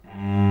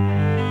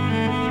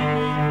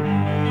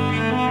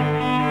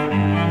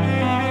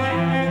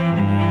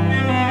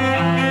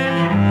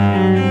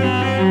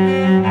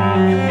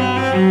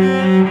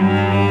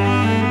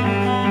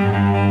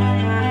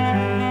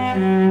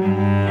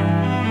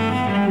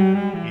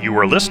You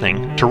are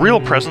listening to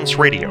Real Presence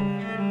Radio.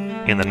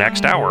 In the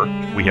next hour,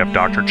 we have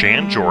Dr.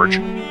 Jan George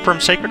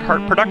from Sacred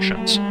Heart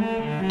Productions,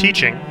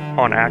 teaching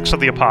on Acts of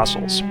the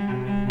Apostles.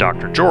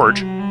 Dr.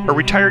 George, a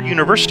retired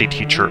university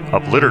teacher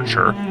of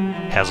literature,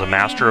 has a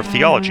Master of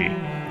Theology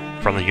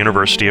from the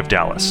University of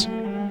Dallas.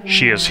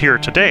 She is here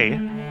today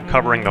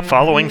covering the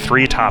following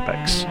three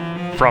topics,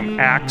 from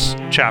Acts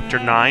chapter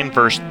 9,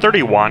 verse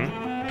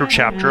 31 through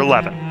chapter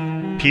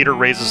 11. Peter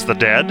raises the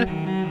dead.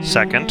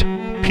 Second,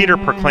 Peter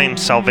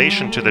proclaims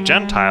salvation to the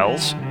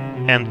Gentiles.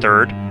 And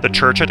third, the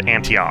church at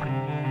Antioch.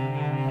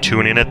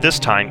 Tune in at this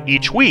time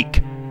each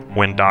week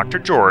when Dr.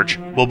 George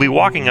will be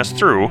walking us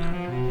through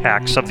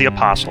Acts of the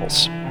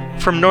Apostles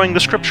from Knowing the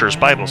Scriptures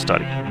Bible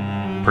Study,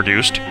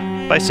 produced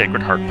by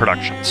Sacred Heart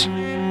Productions.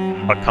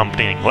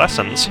 Accompanying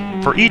lessons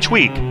for each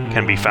week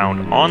can be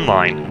found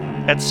online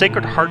at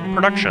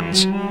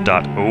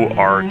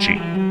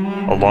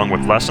sacredheartproductions.org, along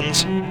with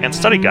lessons and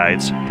study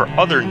guides for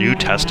other New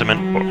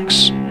Testament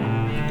books.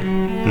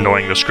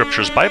 Knowing the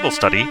Scriptures Bible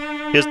Study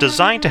is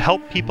designed to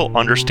help people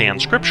understand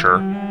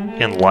Scripture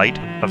in light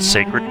of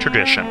sacred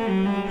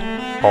tradition.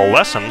 All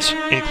lessons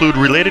include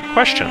related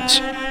questions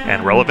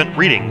and relevant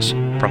readings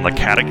from the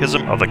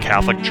Catechism of the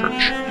Catholic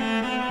Church.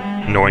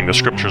 Knowing the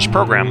Scriptures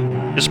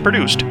program is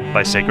produced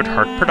by Sacred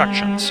Heart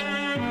Productions,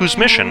 whose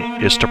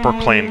mission is to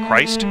proclaim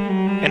Christ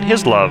and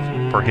His love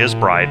for His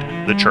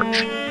bride, the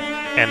Church.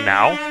 And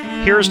now,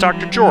 here is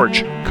Dr.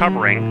 George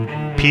covering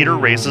Peter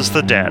Raises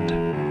the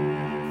Dead.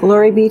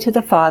 Glory be to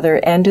the Father,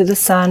 and to the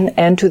Son,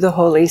 and to the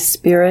Holy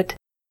Spirit.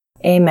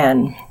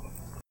 Amen.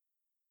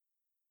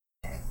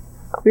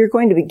 We're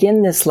going to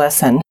begin this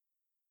lesson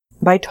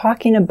by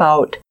talking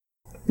about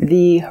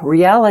the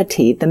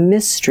reality, the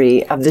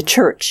mystery of the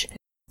Church,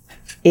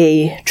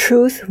 a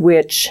truth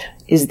which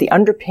is the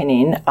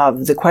underpinning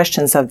of the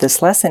questions of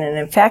this lesson. And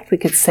in fact, we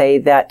could say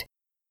that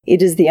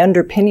it is the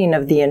underpinning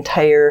of the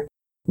entire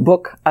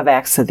book of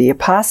Acts of the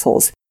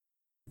Apostles.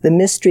 The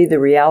mystery, the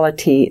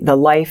reality, the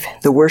life,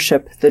 the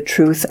worship, the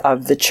truth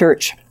of the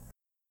Church.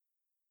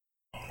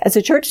 As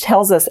the Church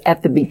tells us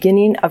at the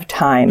beginning of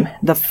time,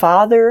 the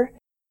Father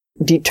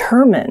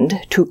determined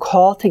to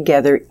call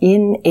together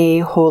in a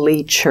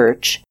holy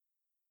church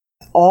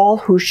all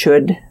who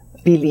should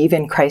believe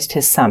in Christ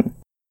His Son.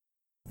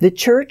 The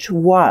Church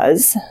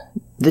is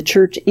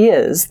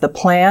the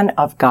plan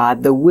of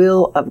God, the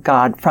will of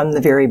God from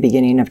the very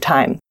beginning of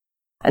time.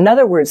 In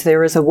other words,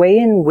 there is a way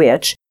in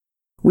which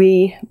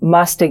we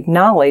must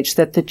acknowledge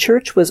that the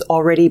Church was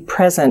already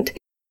present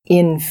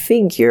in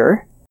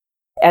figure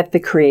at the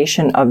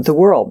creation of the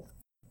world.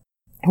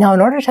 Now,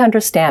 in order to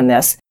understand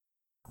this,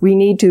 we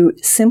need to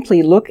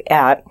simply look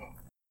at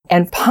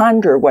and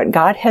ponder what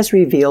God has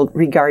revealed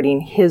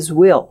regarding His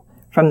will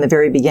from the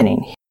very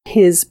beginning,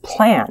 His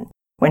plan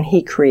when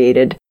He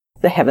created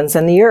the heavens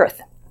and the earth.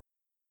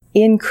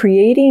 In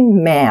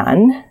creating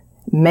man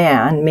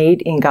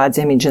made in God's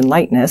image and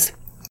likeness,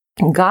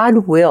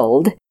 God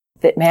willed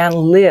that man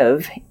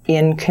live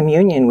in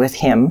communion with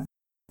Him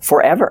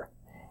forever.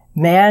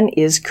 Man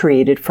is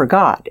created for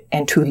God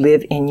and to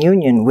live in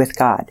union with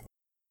God.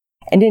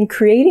 And in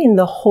creating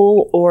the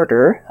whole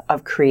order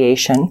of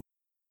creation,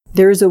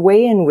 there is a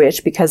way in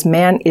which, because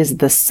man is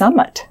the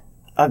summit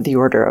of the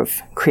order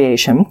of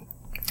creation,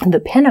 the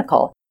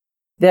pinnacle,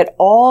 that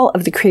all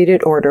of the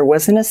created order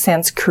was in a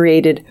sense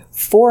created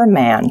for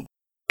man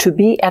to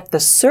be at the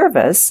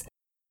service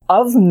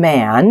of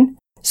man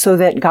so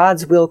that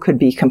God's will could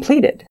be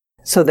completed,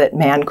 so that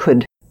man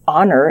could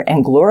honor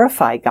and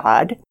glorify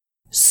God,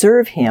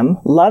 serve Him,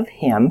 love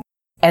Him,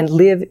 and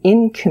live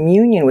in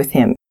communion with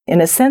Him.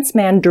 In a sense,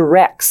 man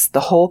directs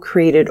the whole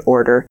created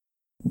order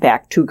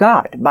back to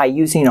God by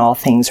using all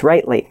things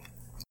rightly.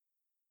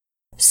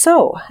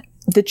 So,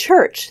 the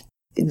church,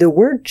 the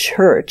word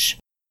church,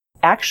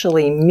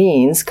 actually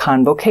means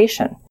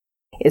convocation.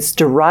 It's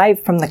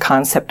derived from the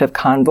concept of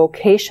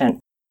convocation,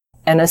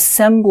 an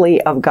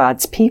assembly of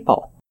God's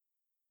people.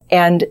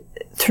 And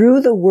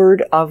through the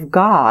Word of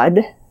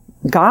God,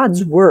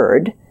 God's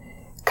Word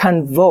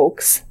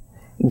convokes,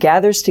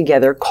 gathers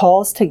together,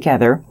 calls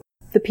together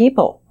the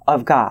people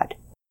of God.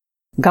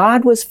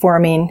 God was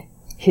forming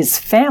His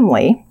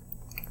family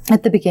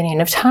at the beginning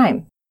of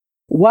time.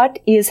 What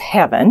is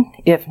heaven,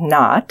 if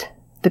not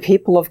the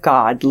people of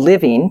God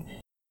living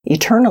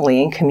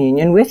eternally in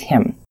communion with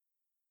Him?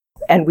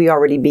 And we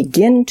already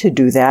begin to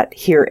do that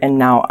here and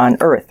now on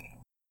earth.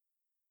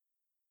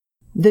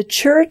 The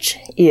church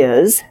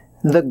is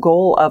the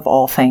goal of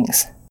all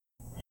things.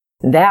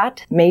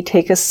 That may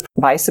take us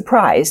by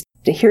surprise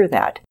to hear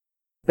that.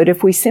 But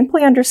if we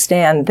simply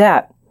understand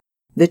that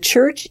the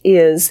church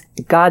is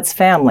God's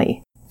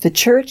family, the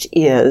church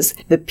is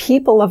the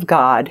people of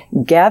God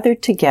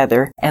gathered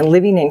together and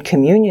living in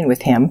communion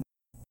with Him,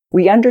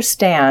 we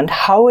understand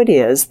how it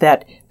is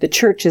that the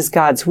church is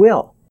God's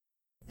will.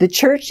 The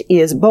church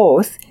is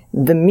both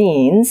the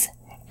means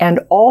and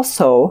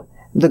also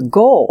the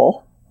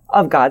goal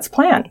of God's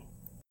plan.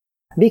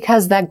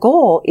 Because that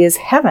goal is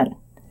heaven.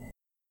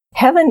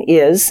 Heaven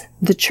is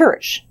the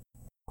church.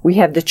 We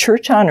have the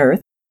church on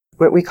earth,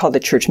 what we call the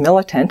church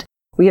militant.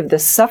 We have the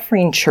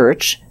suffering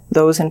church,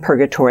 those in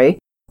purgatory,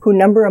 who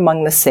number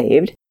among the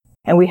saved,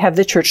 and we have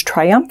the church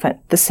triumphant,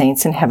 the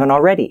saints in heaven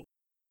already.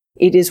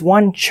 It is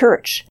one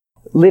church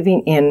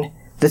living in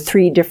the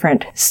three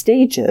different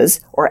stages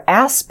or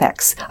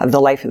aspects of the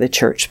life of the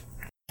church,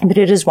 but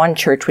it is one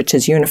church which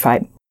is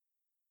unified.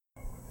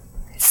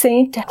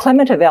 Saint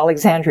Clement of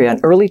Alexandria, an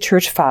early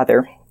church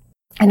father,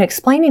 in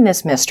explaining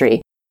this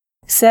mystery,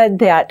 said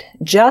that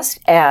just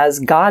as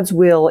God's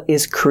will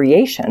is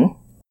creation,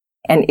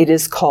 and it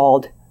is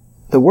called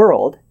the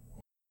world,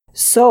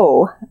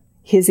 so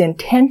his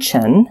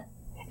intention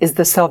is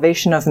the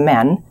salvation of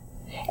men,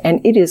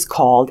 and it is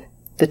called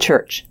the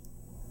church.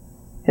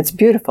 It's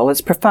beautiful,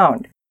 it's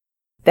profound.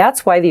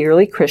 That's why the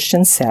early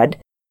Christians said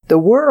the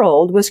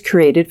world was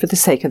created for the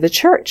sake of the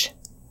church.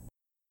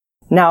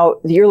 Now,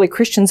 the early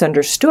Christians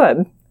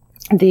understood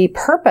the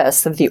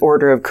purpose of the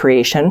order of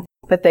creation,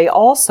 but they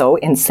also,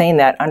 in saying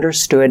that,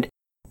 understood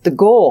the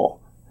goal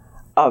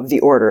of the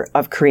order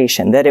of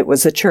creation, that it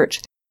was the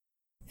church.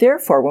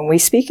 Therefore, when we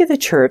speak of the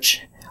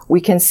church,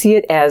 we can see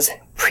it as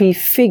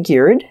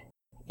prefigured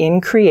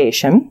in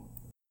creation,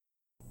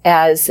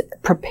 as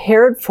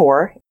prepared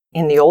for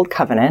in the Old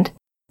Covenant.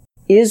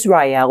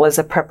 Israel is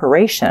a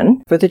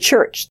preparation for the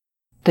church.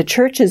 The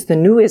church is the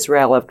new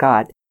Israel of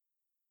God.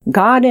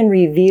 God, in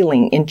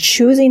revealing, in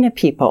choosing a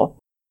people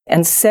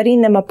and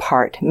setting them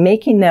apart,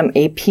 making them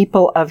a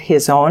people of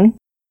his own,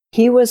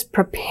 he was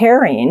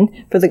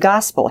preparing for the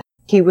gospel.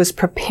 He was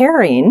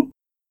preparing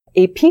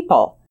a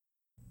people,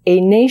 a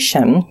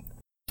nation,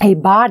 a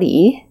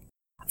body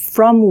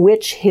from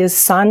which his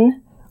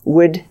son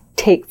would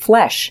take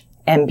flesh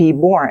and be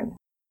born,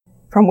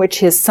 from which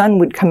his son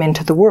would come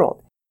into the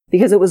world,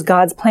 because it was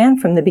God's plan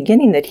from the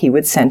beginning that he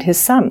would send his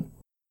son.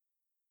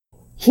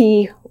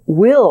 He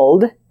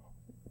willed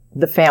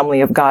the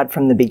family of God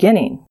from the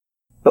beginning.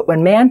 But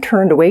when man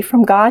turned away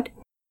from God,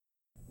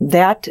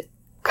 that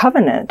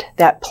covenant,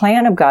 that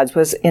plan of God's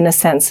was, in a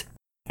sense,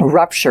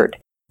 ruptured.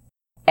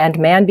 And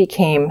man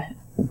became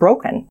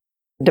broken,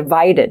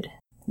 divided.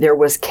 There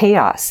was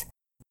chaos.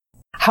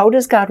 How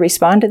does God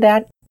respond to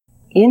that?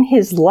 In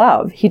his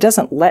love, he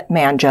doesn't let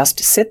man just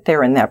sit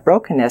there in that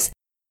brokenness.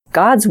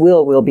 God's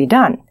will be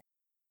done.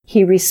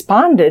 He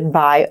responded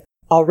by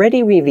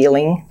already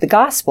revealing the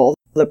gospel,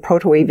 the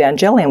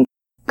proto-evangelium.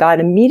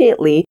 God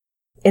immediately,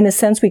 in a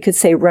sense we could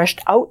say,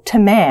 rushed out to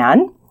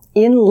man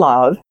in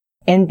love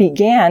and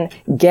began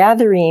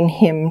gathering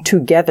him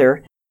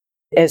together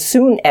as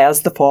soon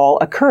as the fall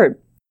occurred.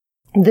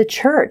 The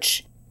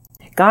church,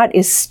 God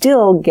is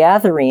still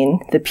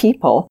gathering the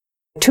people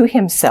to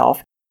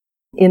himself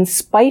in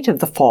spite of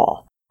the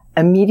fall,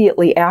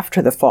 immediately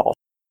after the fall.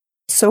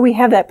 So we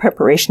have that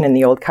preparation in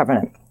the Old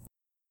Covenant.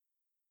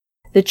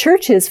 The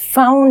church is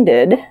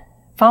founded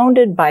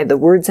by the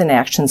words and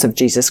actions of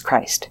Jesus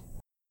Christ.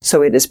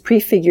 So it is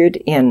prefigured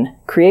in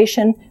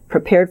creation,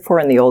 prepared for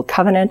in the Old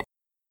Covenant,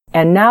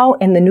 and now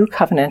in the New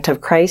Covenant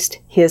of Christ,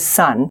 his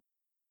Son,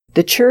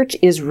 the church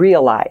is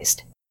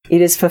realized.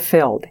 It is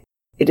fulfilled.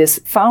 It is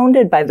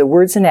founded by the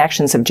words and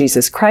actions of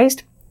Jesus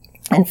Christ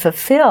and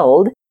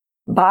fulfilled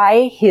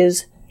by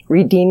his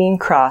redeeming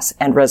cross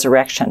and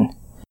resurrection.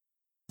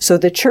 So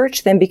the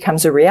church then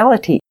becomes a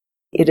reality.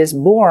 It is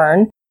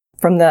born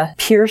from the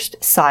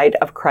pierced side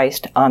of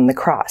Christ on the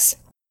cross.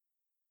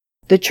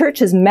 The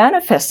church is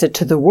manifested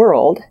to the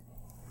world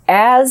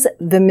as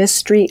the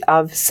mystery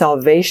of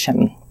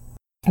salvation.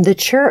 The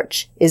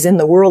church is in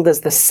the world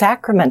as the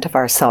sacrament of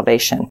our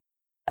salvation.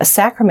 A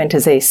sacrament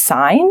is a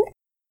sign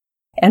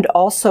and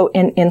also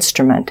an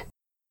instrument.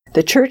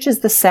 The church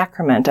is the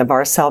sacrament of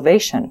our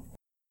salvation.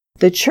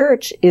 The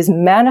church is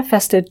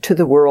manifested to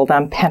the world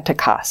on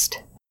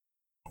Pentecost,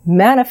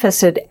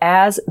 manifested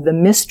as the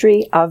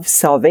mystery of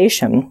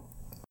salvation,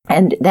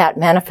 and that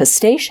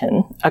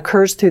manifestation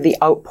occurs through the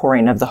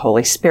outpouring of the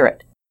Holy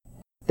Spirit.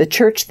 The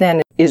church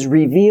then is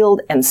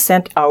revealed and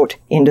sent out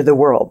into the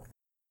world.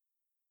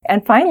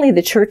 And finally,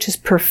 the church is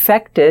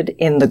perfected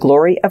in the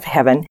glory of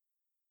heaven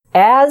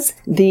as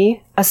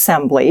the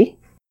assembly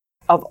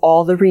of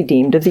all the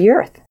redeemed of the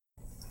earth.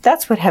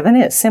 That's what heaven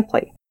is,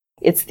 simply.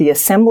 It's the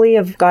assembly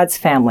of God's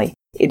family.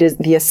 It is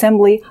the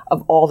assembly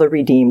of all the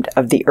redeemed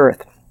of the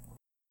earth.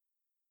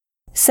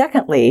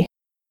 Secondly,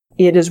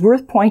 it is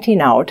worth pointing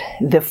out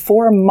the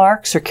 4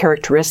 marks or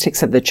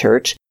characteristics of the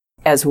church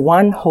as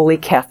one holy,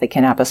 Catholic,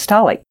 and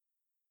apostolic.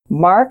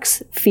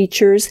 Marks,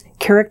 features,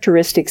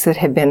 characteristics that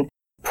have been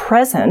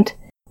present,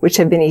 which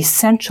have been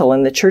essential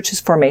in the church's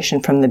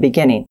formation from the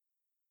beginning.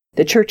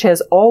 The church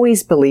has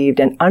always believed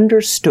and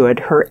understood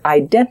her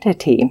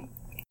identity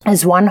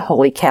as one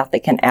holy,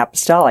 Catholic, and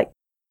apostolic.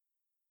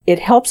 It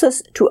helps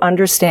us to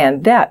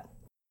understand that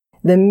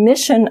the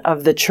mission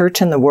of the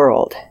church in the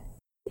world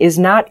is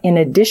not in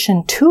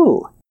addition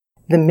to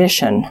the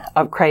mission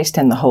of Christ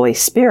and the Holy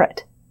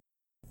Spirit.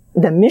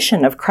 The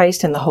mission of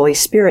Christ and the Holy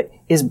Spirit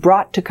is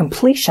brought to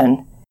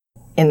completion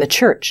in the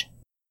church.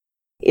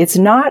 It's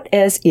not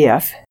as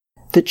if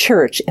the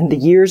church, in the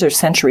years or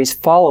centuries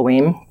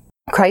following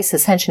Christ's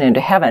ascension into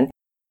heaven,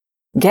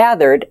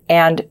 gathered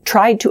and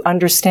tried to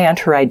understand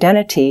her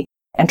identity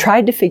and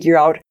tried to figure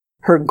out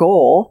her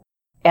goal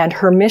and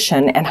her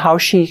mission and how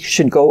she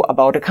should go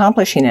about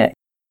accomplishing it.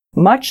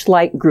 Much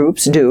like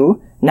groups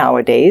do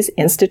nowadays,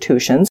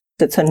 institutions,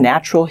 it's a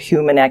natural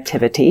human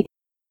activity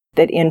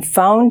that in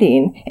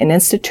founding an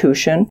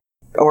institution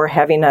or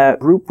having a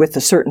group with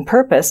a certain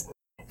purpose,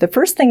 the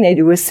first thing they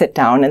do is sit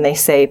down and they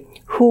say,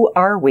 who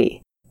are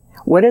we?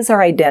 What is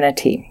our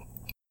identity?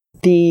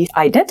 The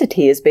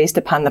identity is based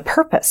upon the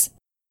purpose.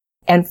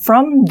 And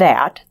from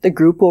that, the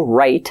group will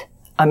write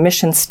a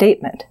mission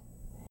statement.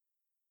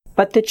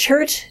 But the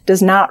church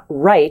does not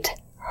write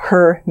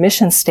her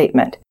mission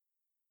statement,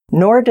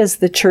 nor does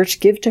the church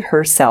give to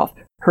herself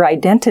her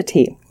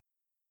identity.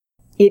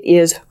 It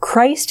is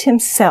Christ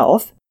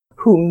himself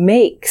who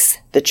makes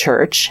the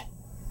church,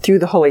 through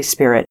the Holy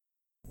Spirit,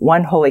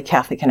 one holy,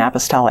 Catholic, and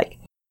apostolic.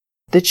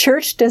 The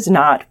church does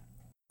not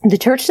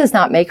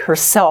make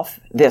herself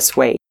this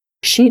way.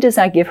 She does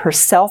not give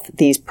herself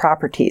these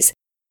properties.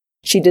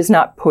 She does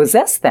not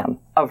possess them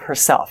of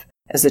herself,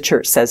 as the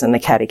church says in the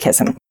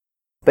Catechism.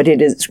 But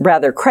it is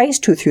rather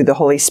Christ who, through the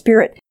Holy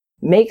Spirit,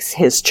 makes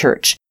his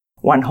church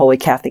one holy,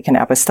 Catholic, and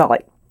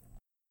apostolic.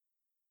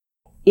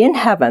 In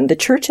heaven, the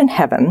church in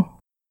heaven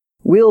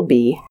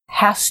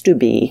has to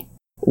be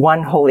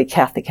one holy,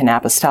 Catholic, and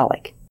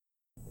apostolic.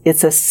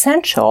 It's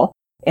essential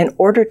in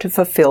order to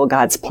fulfill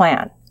God's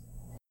plan.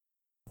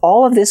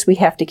 All of this we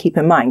have to keep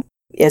in mind.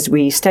 As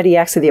we study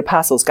Acts of the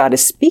Apostles, God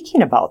is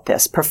speaking about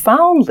this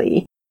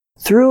profoundly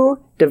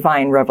through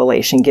divine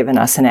revelation given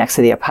us in Acts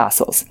of the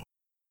Apostles.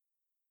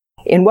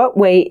 In what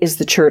way is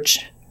the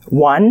church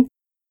one?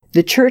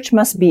 The church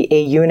must be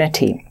a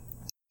unity.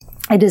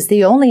 It is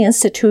the only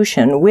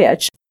institution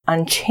which,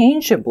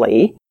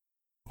 unchangeably,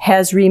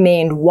 has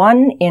remained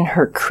one in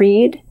her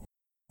creed,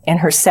 in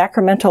her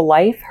sacramental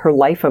life, her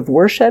life of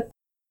worship,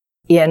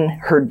 in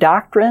her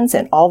doctrines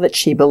and all that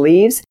she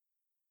believes.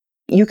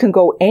 You can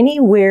go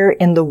anywhere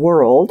in the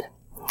world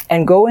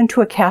and go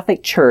into a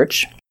Catholic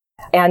church,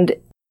 and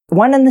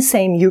one and the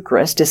same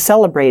Eucharist is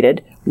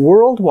celebrated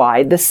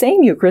worldwide, the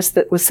same Eucharist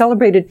that was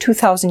celebrated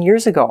 2,000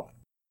 years ago.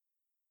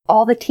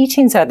 All the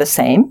teachings are the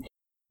same,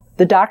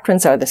 the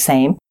doctrines are the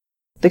same,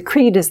 the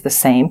creed is the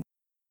same,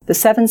 the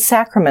 7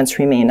 sacraments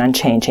remain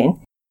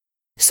unchanging.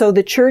 So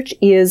the church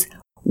is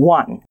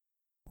one.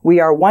 We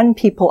are one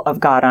people of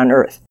God on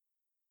earth.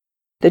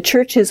 The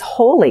church is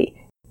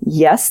holy.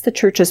 Yes, the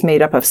church is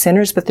made up of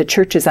sinners, but the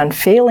church is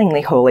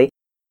unfailingly holy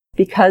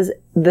because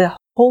the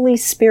Holy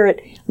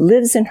Spirit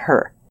lives in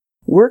her,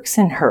 works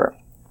in her.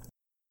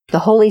 The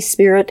Holy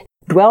Spirit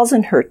dwells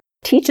in her,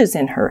 teaches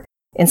in her,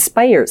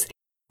 inspires.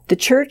 The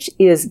church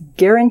is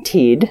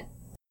guaranteed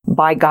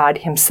by God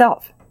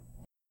himself.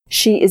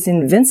 She is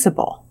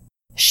invincible.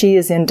 She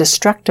is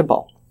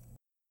indestructible.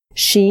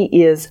 She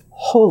is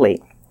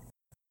holy.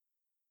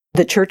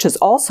 The church is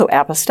also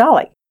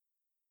apostolic.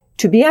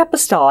 To be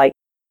apostolic,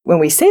 when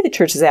we say the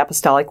church is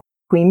apostolic,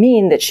 we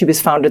mean that she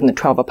was founded in the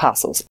 12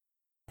 apostles.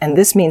 And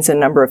this means a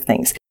number of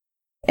things.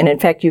 And in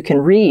fact, you can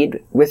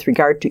read, with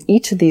regard to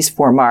each of these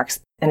 4 marks,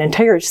 an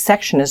entire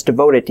section is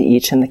devoted to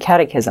each in the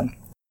Catechism.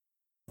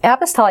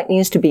 Apostolic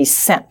means to be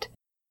sent.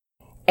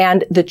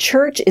 And the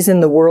church is in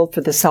the world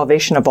for the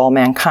salvation of all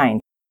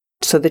mankind.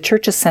 So the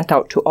church is sent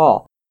out to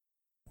all.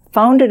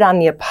 Founded on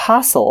the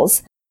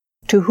apostles,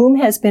 to whom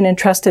has been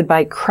entrusted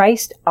by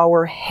Christ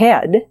our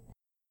head,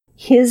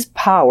 his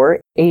power,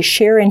 a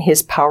share in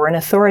his power and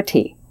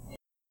authority.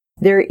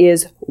 There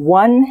is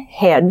one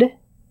head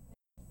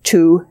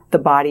to the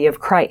body of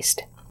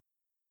Christ.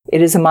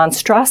 It is a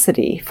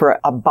monstrosity for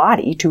a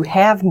body to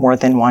have more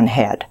than one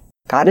head.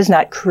 God has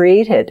not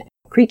created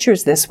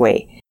creatures this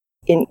way.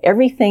 In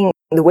everything,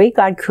 the way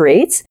God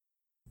creates,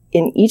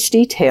 in each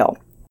detail,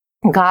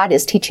 God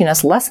is teaching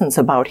us lessons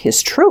about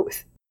his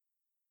truth.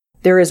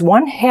 There is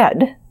one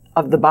head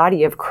of the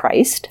body of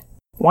Christ,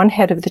 one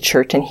head of the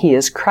church, and he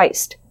is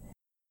Christ.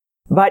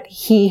 But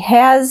he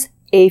has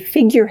a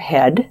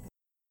figurehead,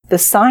 the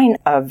sign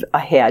of a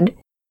head,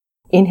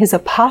 in his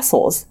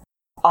apostles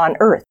on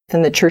earth,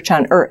 in the church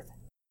on earth.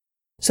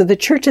 So the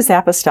church is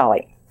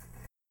apostolic.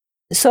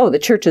 So the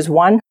church is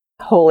one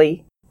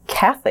holy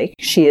Catholic,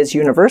 she is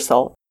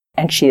universal,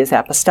 and she is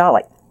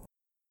apostolic.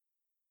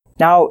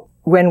 Now,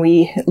 when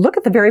we look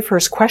at the very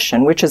first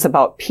question, which is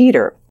about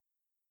Peter,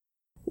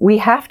 we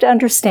have to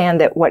understand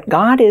that what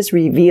God is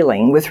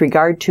revealing with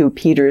regard to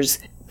Peter's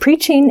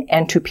preaching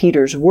and to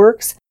Peter's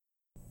works,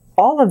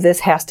 all of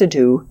this has to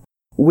do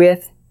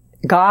with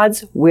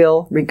God's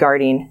will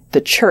regarding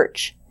the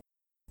church,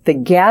 the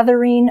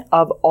gathering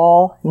of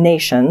all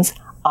nations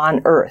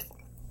on earth.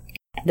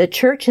 The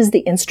church is the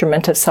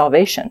instrument of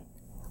salvation,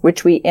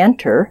 which we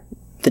enter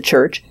the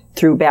church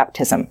through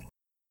baptism.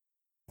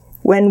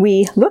 When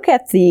we look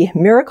at the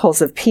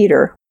miracles of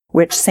Peter,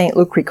 which St.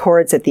 Luke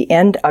records at the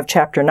end of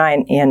chapter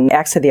 9 in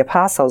Acts of the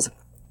Apostles,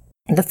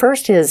 the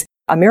first is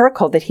a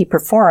miracle that he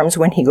performs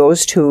when he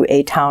goes to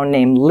a town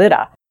named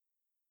Lydda.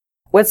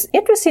 What's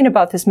interesting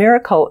about this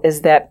miracle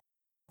is that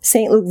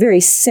St. Luke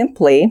very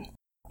simply,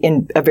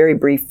 in a very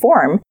brief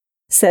form,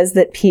 says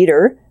that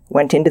Peter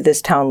went into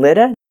this town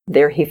Lydda.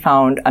 There he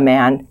found a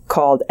man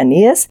called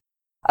Aeneas,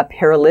 a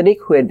paralytic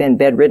who had been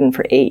bedridden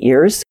for 8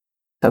 years.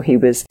 So he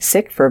was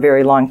sick for a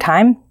very long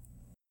time.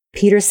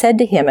 Peter said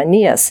to him,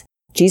 Aeneas,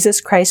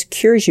 Jesus Christ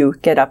cures you,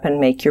 get up and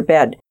make your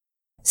bed.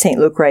 St.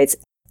 Luke writes,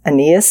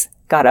 Aeneas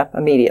got up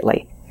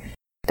immediately.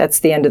 That's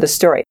the end of the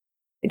story.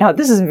 Now,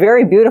 this is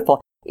very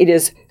beautiful. It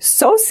is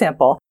so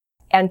simple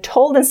and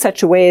told in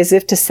such a way as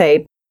if to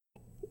say,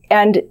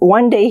 and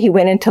one day he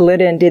went into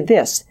Lydda and did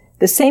this.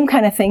 The same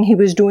kind of thing he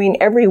was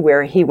doing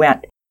everywhere he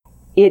went.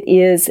 It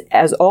is,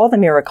 as all the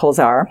miracles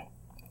are,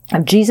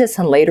 of Jesus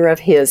and later of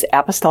his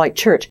apostolic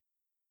church,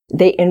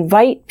 they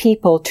invite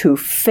people to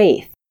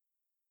faith.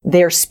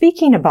 They're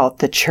speaking about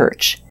the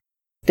church.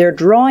 They're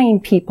drawing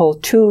people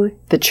to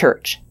the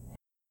church.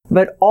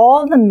 But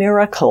all the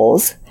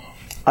miracles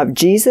of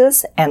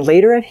Jesus and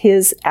later of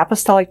his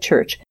apostolic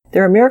church,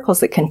 there are miracles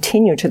that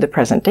continue to the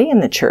present day in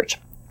the church.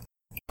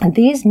 And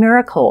these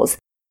miracles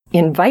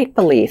invite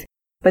belief,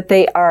 but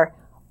they are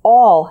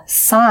all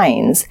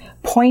signs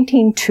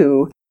pointing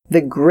to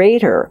the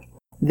greater,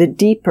 the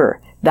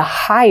deeper, the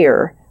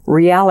higher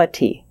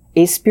reality,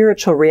 a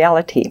spiritual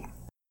reality.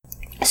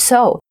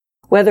 So,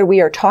 whether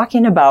we are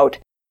talking about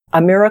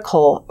a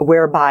miracle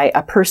whereby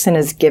a person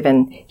is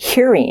given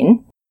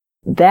hearing,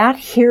 that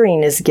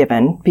hearing is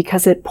given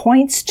because it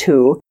points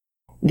to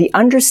the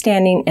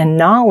understanding and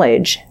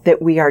knowledge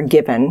that we are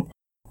given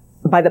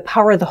by the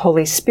power of the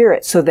Holy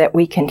Spirit so that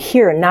we can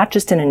hear not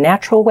just in a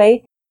natural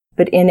way,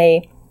 but in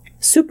a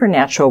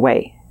supernatural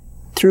way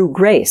through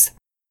grace.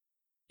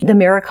 The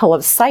miracle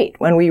of sight,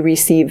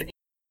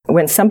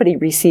 when somebody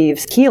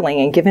receives healing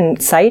and given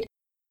sight,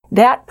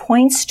 that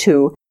points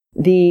to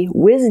the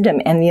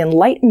wisdom and the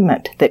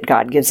enlightenment that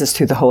God gives us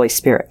through the Holy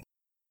Spirit.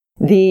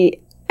 The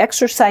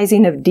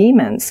exorcising of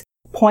demons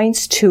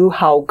points to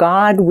how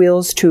God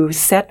wills to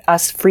set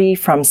us free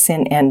from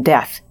sin and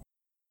death,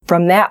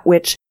 from that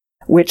which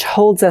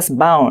holds us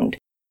bound,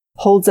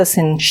 holds us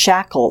in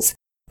shackles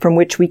from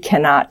which we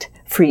cannot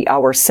free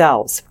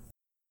ourselves.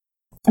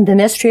 The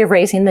mystery of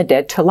raising the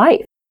dead to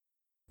life.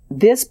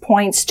 This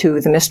points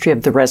to the mystery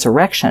of the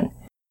resurrection.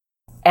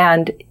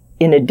 And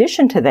in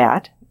addition to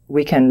that,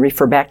 we can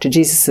refer back to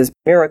Jesus'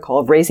 miracle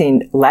of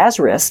raising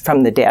Lazarus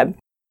from the dead,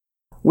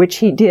 which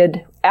he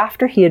did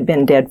after he had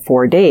been dead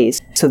 4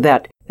 days, so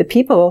that the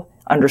people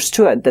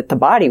understood that the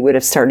body would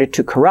have started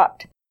to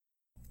corrupt.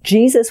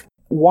 Jesus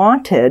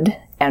wanted,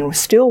 and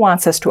still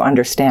wants us to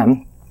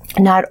understand,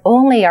 not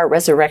only our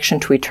resurrection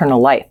to eternal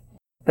life,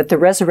 but the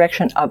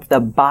resurrection of the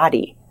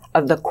body,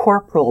 of the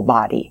corporal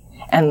body,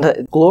 and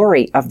the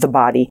glory of the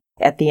body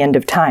at the end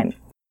of time.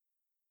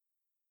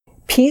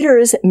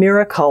 Peter's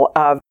miracle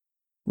of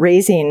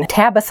raising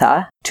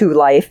Tabitha to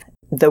life,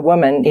 the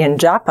woman in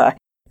Joppa,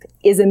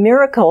 is a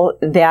miracle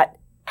that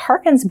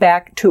harkens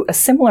back to a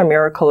similar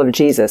miracle of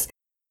Jesus.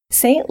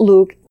 St.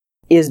 Luke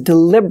is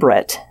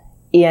deliberate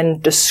in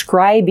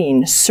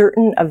describing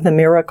certain of the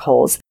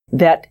miracles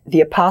that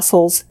the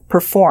apostles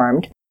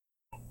performed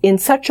in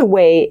such a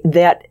way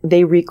that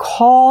they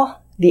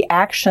recall the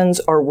actions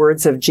or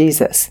words of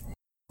Jesus.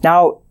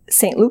 Now,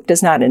 St. Luke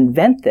does not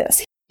invent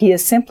this. He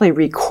is simply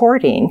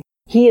recording.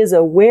 He is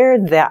aware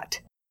that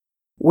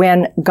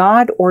when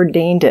God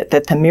ordained it,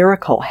 that the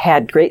miracle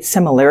had great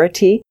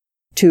similarity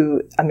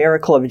to a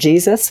miracle of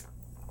Jesus,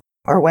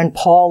 or when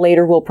Paul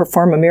later will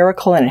perform a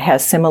miracle and it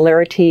has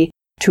similarity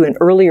to an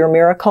earlier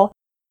miracle,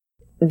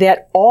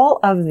 that all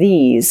of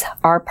these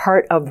are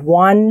part of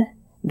one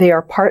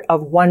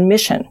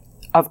mission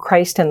of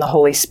Christ and the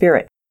Holy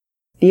Spirit.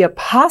 The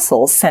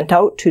apostles sent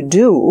out to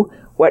do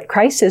what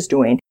Christ is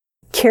doing,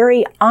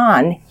 carry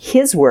on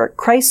his work,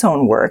 Christ's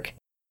own work,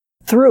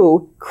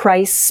 through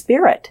Christ's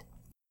Spirit.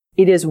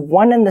 It is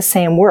one and the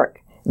same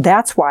work.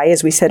 That's why,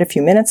 as we said a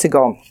few minutes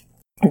ago,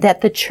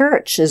 that the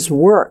church's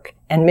work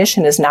and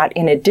mission is not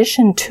in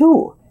addition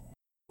to.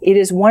 It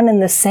is one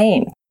and the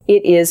same.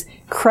 It is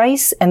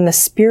Christ and the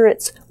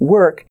Spirit's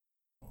work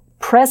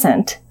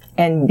present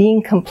and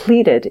being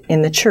completed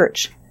in the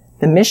church.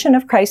 The mission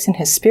of Christ and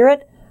his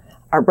Spirit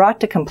are brought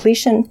to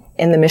completion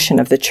in the mission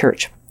of the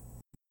church.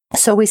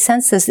 So we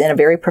sense this in a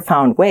very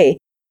profound way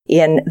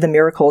in the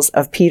miracles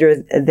of Peter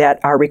that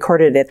are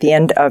recorded at the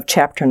end of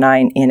chapter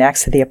 9 in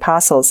Acts of the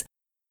Apostles.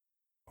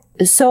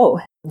 So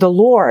the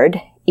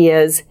Lord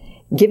is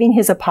giving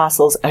his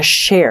apostles a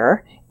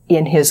share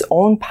in his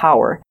own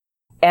power,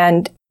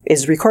 and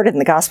is recorded in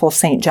the Gospel of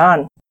St.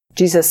 John.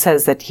 Jesus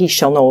says that he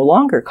shall no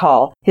longer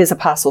call his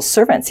apostles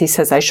servants. He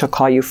says, I shall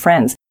call you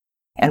friends.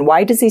 And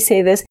why does he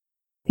say this?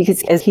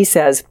 Because as he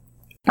says,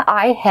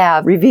 I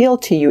have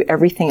revealed to you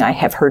everything I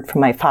have heard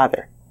from my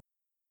Father.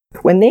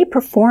 When they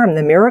perform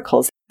the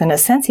miracles, in a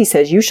sense he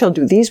says, you shall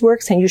do these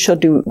works and you shall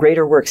do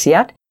greater works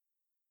yet.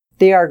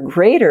 They are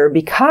greater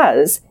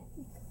because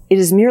it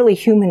is merely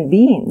human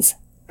beings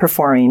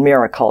performing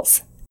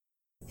miracles.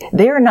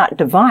 They are not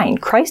divine.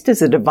 Christ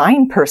is a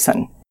divine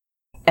person.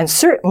 And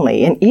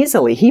certainly and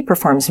easily he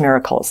performs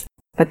miracles.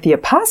 But the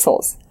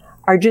apostles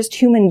are just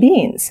human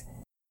beings.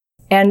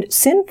 And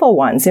sinful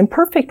ones,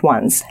 imperfect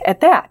ones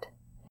at that.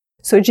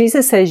 So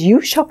Jesus says,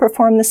 you shall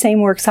perform the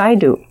same works I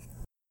do.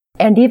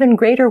 And even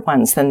greater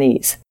ones than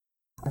these.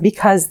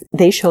 Because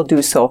they shall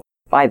do so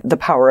by the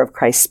power of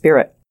Christ's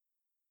Spirit.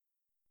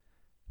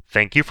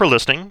 Thank you for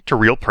listening to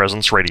Real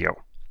Presence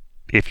Radio.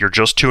 If you're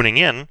just tuning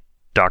in,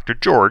 Dr.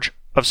 George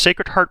of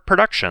Sacred Heart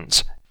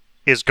Productions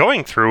is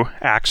going through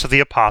Acts of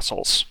the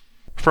Apostles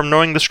from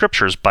Knowing the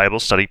Scriptures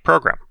Bible Study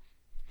Program.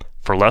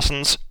 For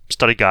lessons,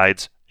 study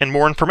guides, and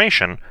more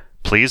information,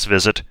 please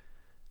visit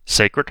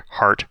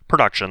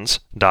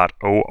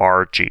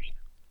sacredheartproductions.org.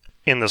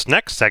 In this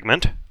next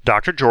segment,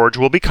 Dr. George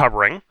will be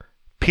covering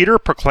Peter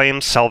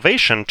proclaims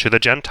salvation to the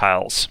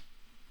Gentiles.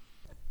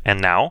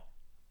 And now,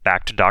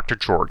 back to Dr.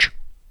 George.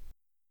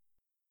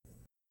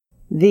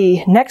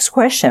 The next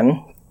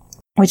question,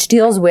 which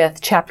deals with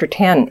chapter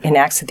 10 in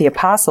Acts of the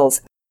Apostles,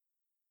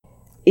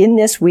 in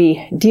this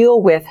we deal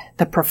with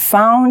the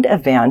profound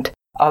event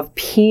of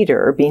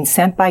Peter being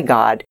sent by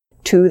God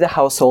to the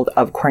household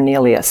of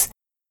Cornelius.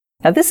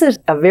 Now, this is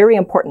a very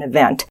important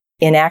event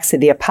in Acts of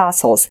the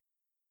Apostles.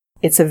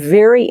 It's a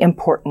very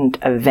important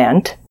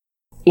event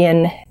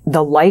in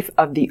the life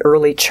of the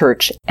early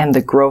church and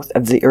the growth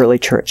of the early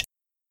church.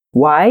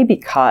 Why?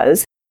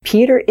 Because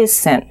Peter is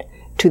sent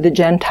to the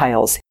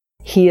Gentiles.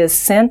 He is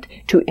sent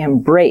to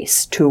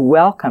embrace, to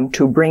welcome,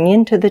 to bring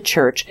into the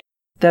church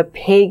the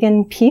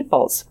pagan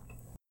peoples.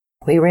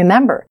 We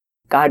remember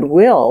God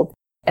willed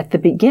at the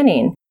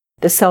beginning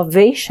the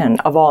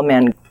salvation of all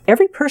men.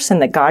 Every person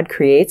that God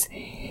creates,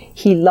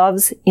 He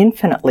loves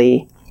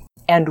infinitely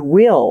and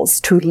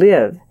wills to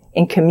live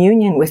in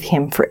communion with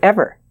Him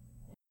forever.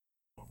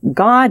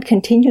 God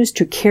continues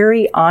to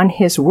carry on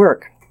His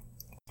work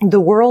the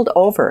world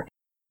over.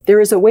 There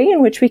is a way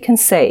in which we can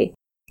say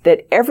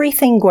that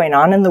everything going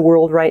on in the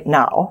world right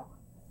now,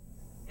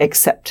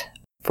 except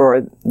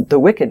for the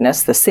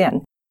wickedness, the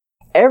sin,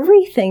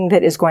 everything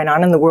that is going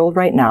on in the world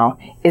right now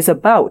is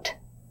about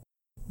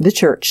the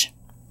church.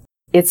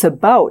 It's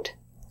about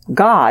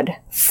God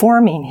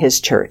forming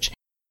His church.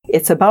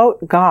 It's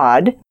about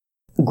God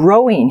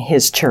growing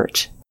His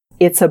church.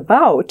 It's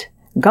about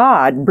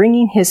God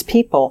bringing His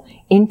people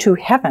into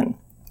heaven,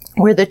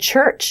 where the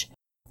church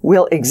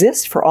will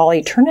exist for all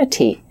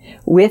eternity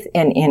with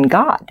and in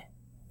God.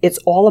 It's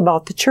all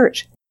about the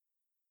church.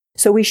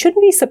 So we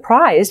shouldn't be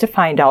surprised to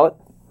find out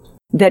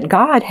that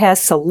God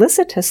has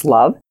solicitous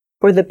love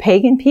for the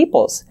pagan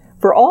peoples,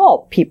 for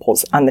all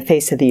peoples on the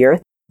face of the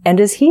earth. And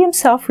as He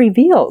Himself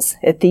reveals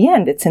at the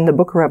end, it's in the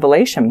book of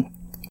Revelation,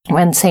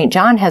 when St.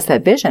 John has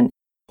that vision,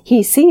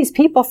 he sees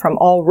people from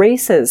all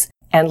races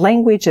and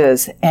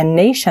languages and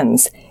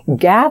nations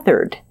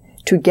gathered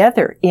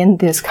together in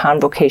this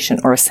convocation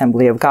or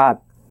assembly of God.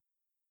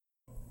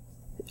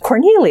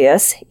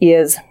 Cornelius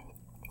is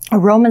a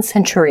Roman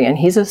centurion.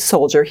 He's a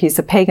soldier, he's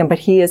a pagan, but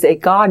he is a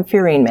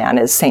God-fearing man,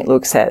 as St.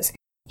 Luke says.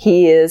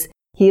 He is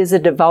a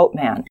devout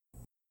man.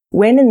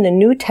 When in the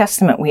New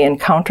Testament we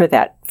encounter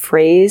that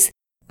phrase,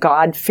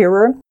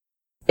 God-fearer,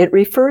 it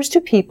refers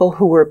to people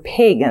who were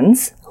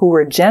pagans, who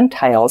were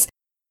Gentiles,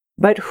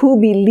 but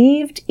who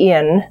believed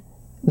in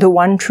the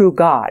one true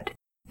God.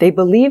 They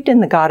believed in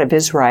the God of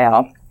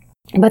Israel,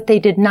 but they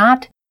did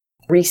not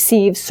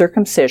receive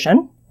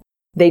circumcision.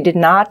 They did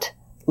not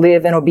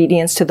live in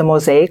obedience to the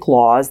Mosaic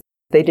laws.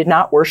 They did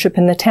not worship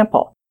in the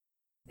temple.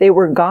 They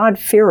were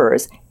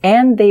God-fearers,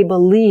 and they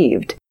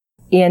believed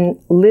in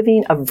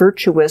living a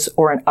virtuous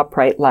or an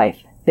upright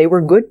life. They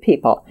were good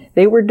people.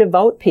 They were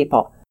devout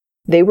people.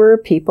 They were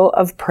people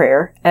of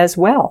prayer as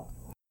well.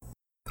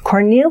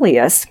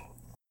 Cornelius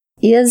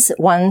is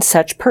one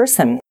such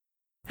person.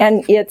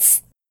 And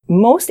it's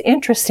most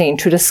interesting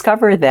to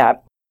discover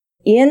that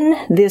in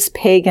this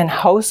pagan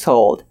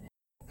household,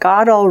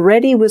 God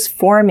already was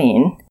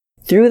forming,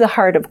 through the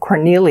heart of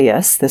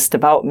Cornelius, this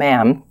devout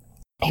man,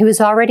 He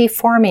was already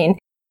forming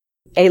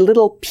a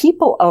little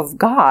people of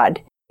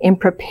God in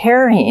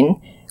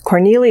preparing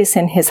Cornelius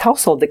and his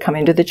household to come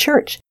into the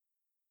church.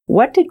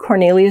 What did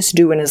Cornelius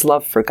do in his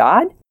love for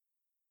God?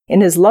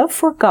 In his love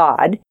for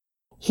God,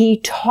 he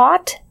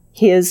taught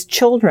his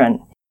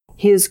children,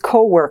 his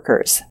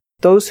co-workers,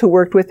 those who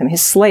worked with him,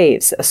 his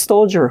slaves, a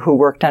soldier who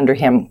worked under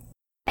him,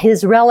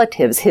 his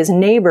relatives, his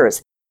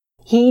neighbors.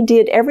 He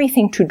did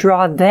everything to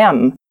draw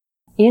them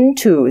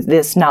into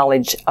this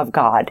knowledge of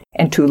God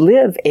and to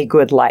live a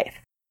good life.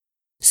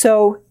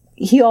 So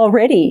he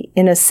already,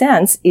 in a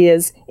sense,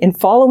 is in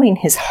following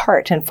his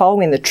heart and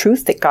following the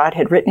truth that God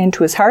had written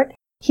into his heart,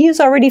 he is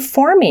already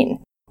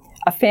forming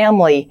a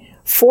family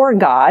for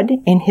God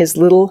in his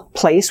little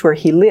place where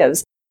he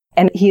lives.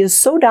 And he is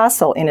so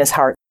docile in his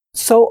heart,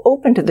 so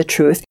open to the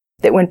truth,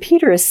 that when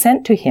Peter is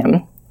sent to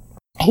him,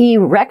 he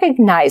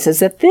recognizes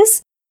that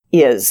this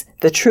is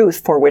the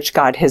truth for which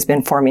God has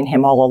been forming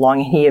him all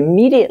along. And he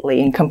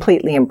immediately and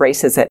completely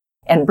embraces it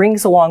and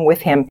brings along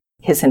with him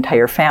his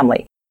entire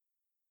family.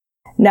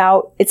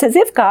 Now, it's as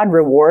if God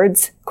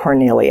rewards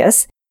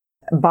Cornelius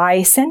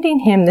by sending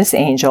him this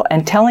angel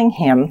and telling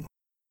him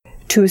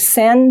to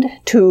send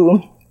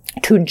to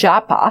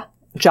Joppa.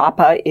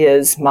 Joppa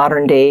is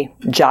modern-day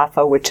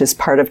Jaffa, which is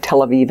part of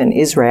Tel Aviv in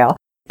Israel.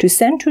 To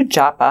send to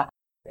Joppa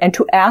and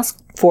to ask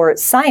for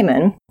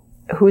Simon,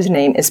 whose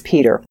name is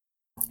Peter,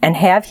 and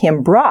have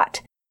him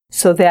brought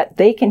so that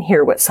they can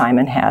hear what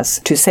Simon has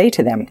to say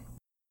to them.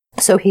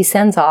 So he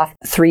sends off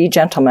 3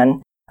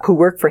 gentlemen who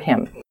work for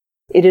him.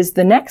 It is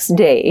the next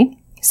day,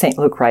 St.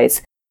 Luke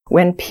writes,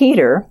 when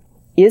Peter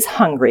is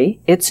hungry,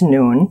 it's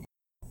noon,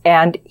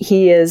 and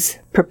he is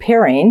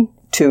preparing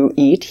to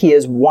eat, he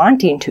is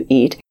wanting to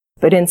eat,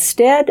 but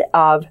instead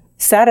of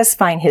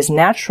satisfying his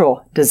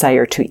natural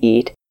desire to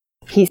eat,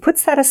 he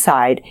puts that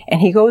aside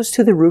and he goes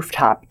to the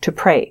rooftop to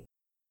pray.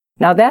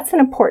 Now that's an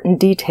important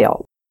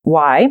detail.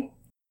 Why?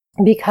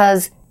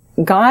 Because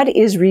God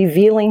is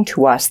revealing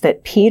to us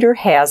that Peter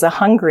has a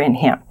hunger in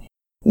him.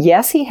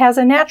 Yes, he has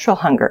a natural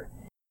hunger,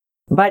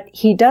 but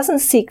he doesn't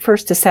seek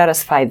first to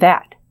satisfy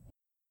that.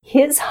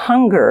 His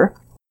hunger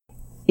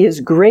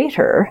is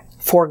greater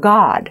for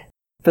God,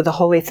 for the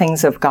holy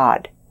things of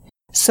God.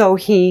 So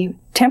he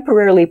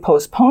temporarily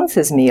postpones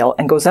his meal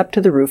and goes up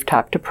to the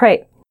rooftop to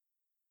pray.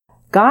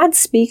 God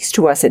speaks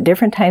to us at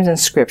different times in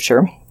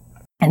Scripture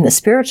and the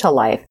spiritual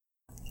life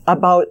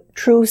about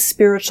true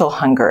spiritual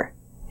hunger.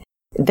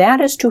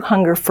 That is to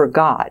hunger for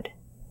God.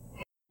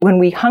 When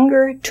we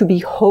hunger to be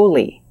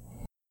holy,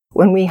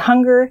 when we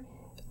hunger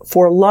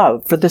for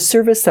love, for the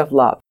service of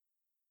love,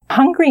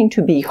 hungering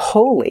to be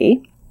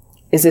holy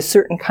is a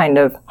certain kind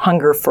of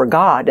hunger for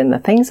God and the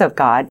things of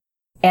God.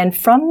 And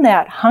from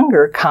that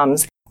hunger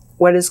comes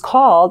what is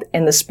called,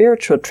 in the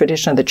spiritual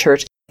tradition of the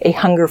church, a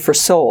hunger for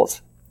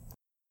souls.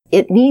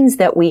 It means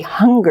that we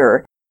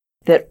hunger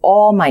that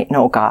all might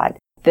know God,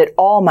 that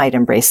all might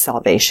embrace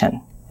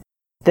salvation,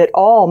 that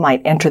all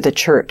might enter the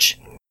church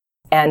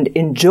and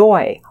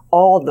enjoy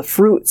all the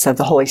fruits of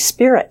the Holy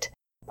Spirit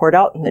poured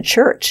out in the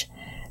church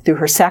through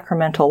her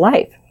sacramental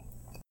life.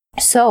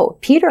 So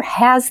Peter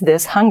has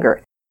this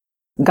hunger.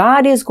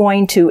 God is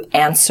going to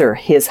answer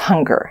his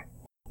hunger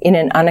in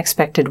an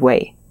unexpected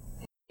way.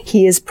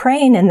 He is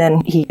praying, and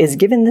then he is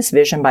given this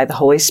vision by the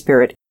Holy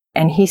Spirit,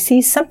 and he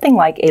sees something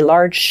like a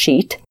large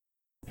sheet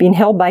being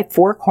held by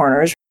four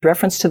corners,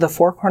 reference to the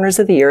four corners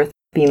of the earth,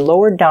 being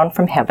lowered down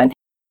from heaven,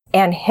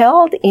 and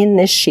held in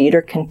this sheet,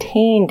 or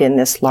contained in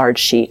this large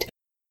sheet,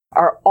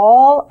 are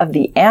all of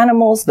the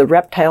animals, the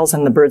reptiles,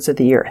 and the birds of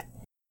the earth.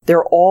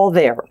 They're all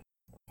there.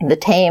 The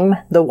tame,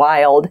 the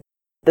wild,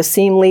 the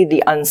seemly,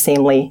 the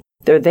unseemly,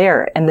 they're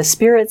there. And the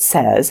Spirit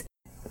says,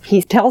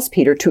 he tells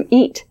Peter to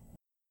eat.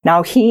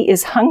 Now he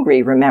is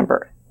hungry,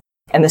 remember,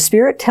 and the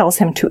Spirit tells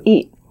him to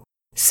eat.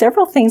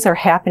 Several things are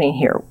happening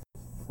here.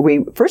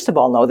 We first of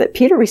all know that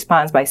Peter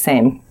responds by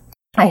saying,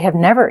 I have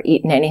never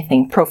eaten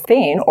anything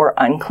profane or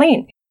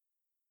unclean.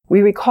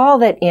 We recall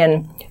that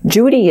in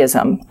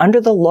Judaism, under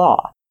the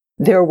law,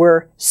 there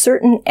were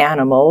certain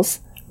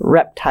animals,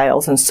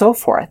 reptiles, and so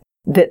forth,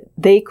 that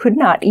they could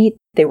not eat.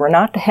 They were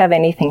not to have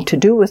anything to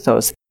do with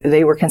those.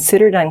 They were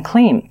considered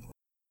unclean.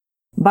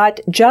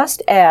 But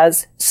just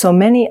as so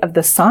many of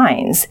the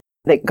signs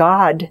that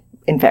God,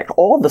 in fact,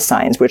 all the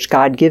signs which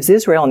God gives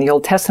Israel in the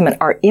Old Testament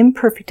are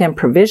imperfect and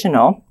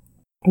provisional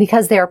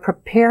because they are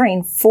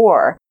preparing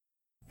for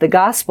the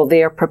gospel.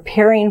 They are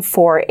preparing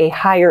for a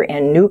higher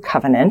and new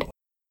covenant.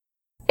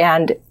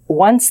 And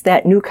once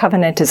that new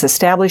covenant is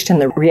established and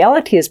the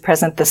reality is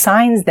present, the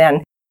signs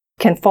then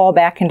can fall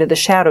back into the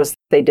shadows.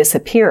 They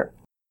disappear.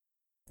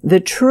 The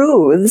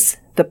truths,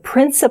 the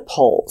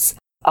principles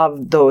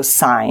of those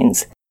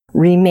signs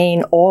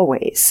remain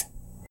always.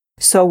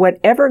 So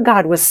whatever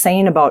God was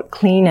saying about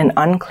clean and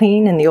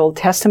unclean in the Old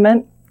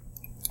Testament,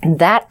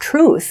 that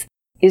truth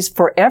is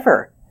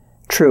forever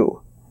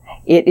true.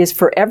 It is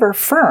forever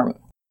firm.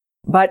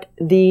 But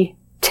the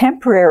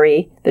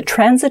temporary, the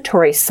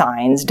transitory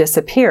signs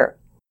disappear.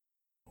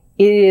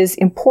 It is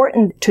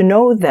important to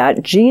know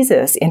that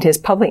Jesus, in his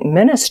public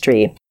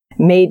ministry,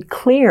 made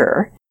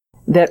clear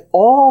that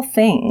all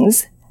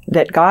things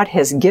that God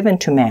has given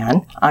to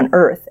man on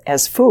earth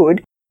as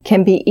food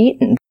can be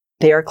eaten.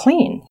 They are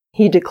clean.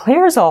 He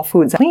declares all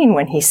foods clean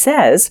when he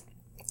says,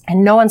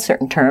 in no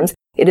uncertain terms,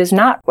 it is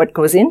not what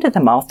goes into the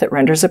mouth that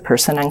renders a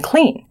person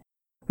unclean,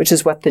 which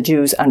is what the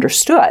Jews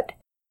understood.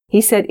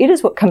 He said, it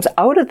is what comes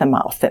out of the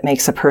mouth that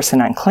makes a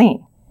person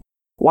unclean.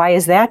 Why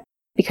is that?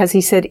 Because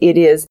he said it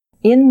is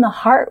in the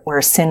heart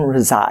where sin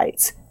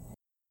resides.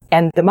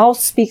 And the mouth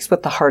speaks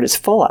what the heart is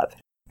full of.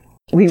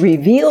 We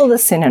reveal the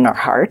sin in our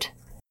heart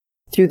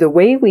through the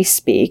way we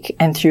speak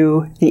and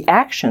through the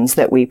actions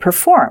that we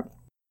perform.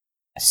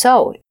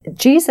 So,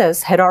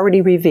 Jesus had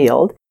already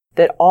revealed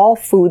that all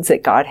foods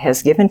that God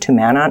has given to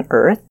man on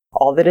earth,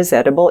 all that is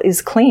edible,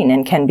 is clean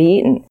and can be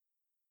eaten.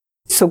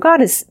 So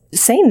God is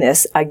saying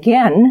this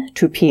again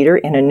to Peter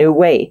in a new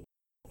way.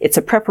 It's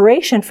a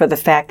preparation for the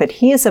fact that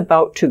he is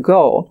about to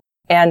go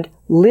and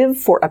live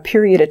for a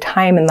period of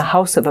time in the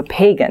house of a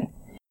pagan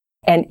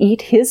and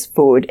eat his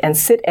food and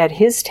sit at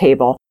his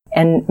table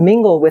and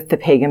mingle with the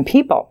pagan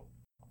people.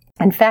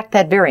 In fact,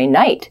 that very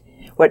night,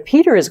 what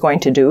Peter is going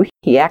to do,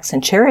 he acts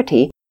in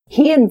charity.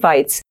 He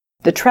invites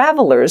the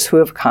travelers who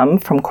have come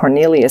from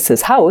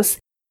Cornelius' house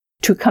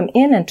to come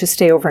in and to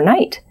stay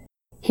overnight.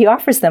 He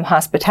offers them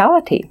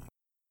hospitality.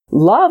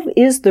 Love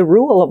is the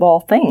rule of all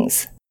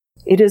things.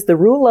 It is the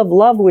rule of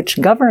love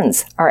which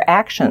governs our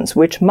actions,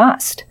 which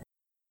must.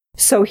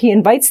 So he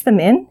invites them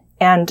in,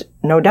 and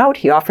no doubt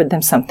he offered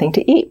them something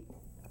to eat.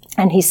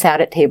 And he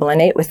sat at table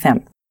and ate with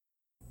them.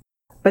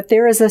 But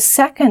there is a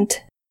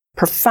second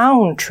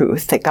profound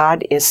truth that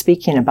God is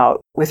speaking about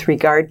with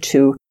regard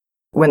to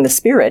when the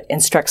Spirit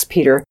instructs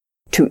Peter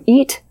to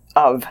eat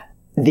of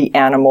the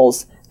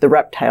animals, the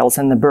reptiles,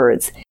 and the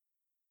birds.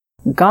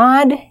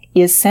 God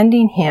is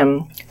sending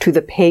him to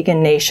the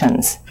pagan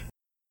nations.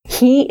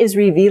 He is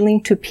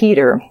revealing to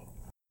Peter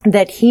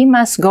that he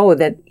must go,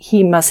 that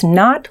he must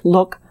not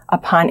look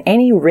upon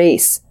any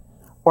race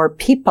or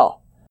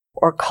people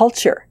or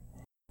culture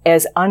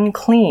as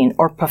unclean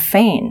or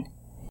profane,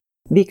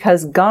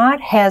 because God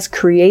has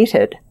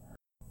created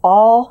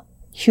all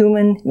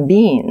human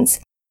beings.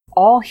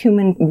 All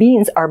human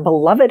beings are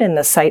beloved in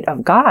the sight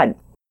of God,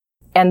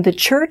 and the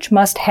church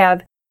must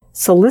have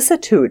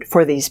solicitude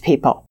for these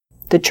people.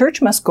 The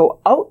church must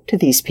go out to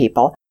these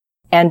people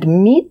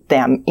and meet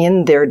them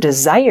in their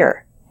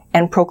desire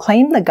and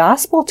proclaim the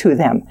gospel to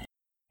them,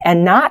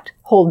 and not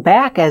hold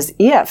back as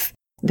if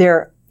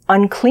they're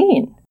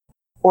unclean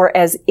or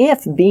as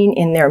if being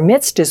in their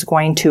midst is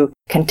going to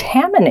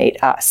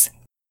contaminate us.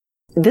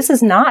 This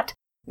is not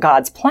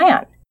God's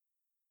plan.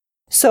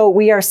 So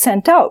we are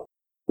sent out.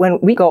 When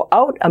we go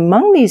out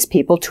among these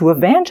people to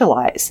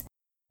evangelize,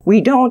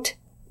 we don't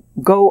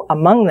go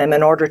among them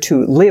in order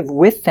to live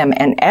with them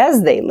and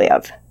as they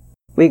live.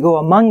 We go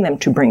among them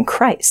to bring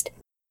Christ.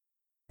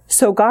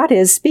 So God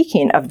is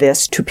speaking of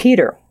this to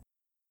Peter.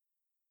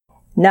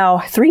 Now,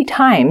 3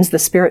 times the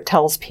Spirit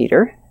tells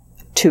Peter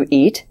to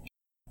eat,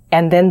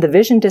 and then the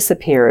vision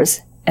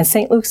disappears, and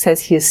St. Luke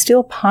says he is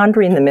still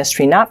pondering the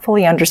mystery, not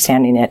fully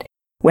understanding it,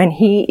 when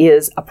he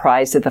is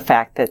apprised of the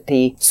fact that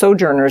the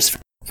sojourners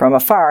from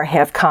afar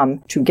have come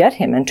to get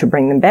him and to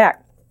bring them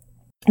back.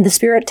 The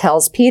Spirit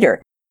tells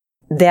Peter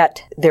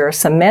that there are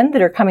some men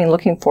that are coming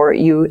looking for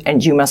you,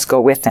 and you must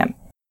go with them.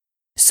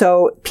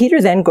 So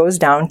Peter then goes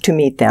down to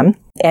meet them,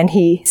 and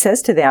he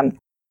says to them,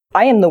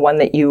 I am the one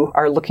that you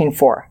are looking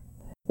for.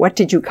 What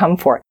did you come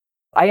for?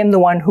 I am the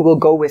one who will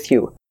go with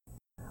you.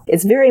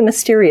 It's very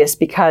mysterious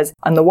because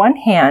on the one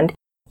hand,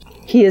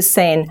 he is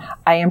saying,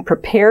 I am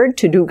prepared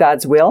to do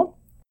God's will.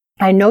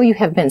 I know you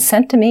have been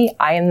sent to me.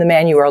 I am the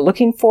man you are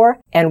looking for.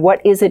 And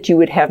what is it you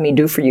would have me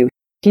do for you?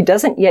 He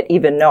doesn't yet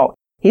even know.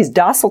 He's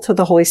docile to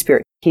the Holy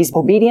Spirit. He's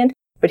obedient,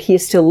 but he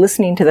is still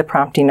listening to the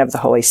prompting of the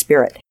Holy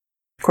Spirit.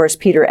 Of course,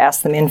 Peter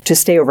asked them in to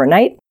stay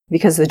overnight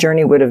because the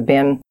journey would have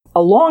been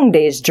a long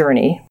day's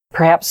journey,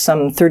 perhaps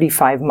some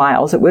 35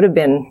 miles. It would have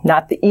been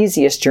not the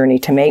easiest journey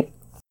to make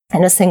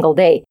in a single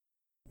day.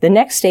 The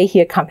next day he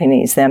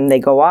accompanies them. They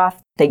go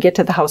off. They get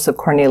to the house of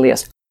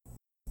Cornelius.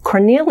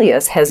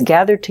 Cornelius has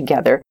gathered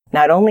together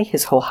not only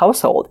his whole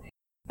household,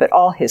 but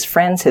all his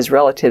friends, his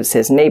relatives,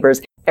 his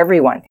neighbors,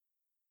 everyone.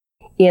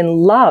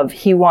 In love,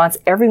 he wants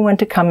everyone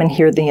to come and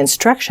hear the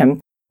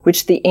instruction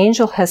which the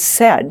angel has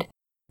said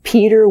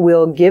Peter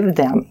will give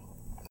them.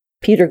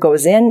 Peter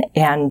goes in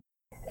and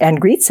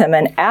greets him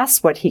and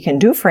asks what he can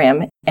do for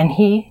him, and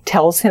he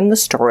tells him the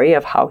story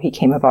of how he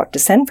came about to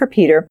send for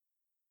Peter.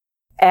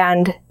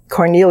 And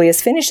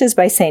Cornelius finishes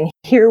by saying,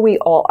 here we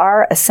all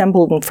are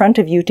assembled in front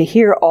of you to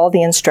hear all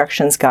the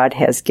instructions God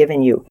has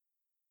given you.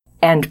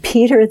 And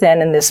Peter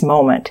then in this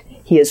moment,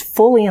 he is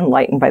fully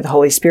enlightened by the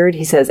Holy Spirit.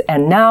 He says,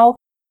 and now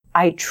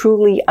I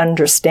truly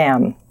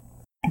understand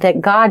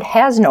that God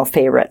has no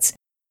favorites,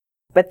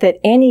 but that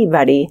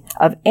anybody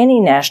of any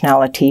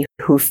nationality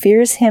who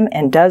fears him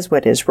and does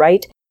what is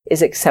right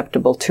is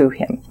acceptable to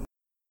him.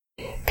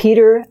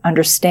 Peter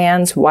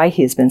understands why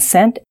he has been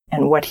sent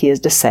and what he is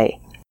to say.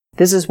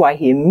 This is why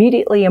he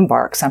immediately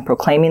embarks on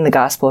proclaiming the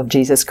gospel of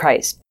Jesus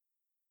Christ.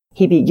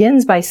 He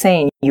begins by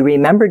saying, you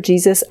remember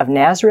Jesus of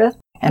Nazareth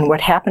and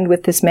what happened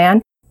with this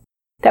man?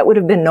 That would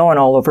have been known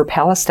all over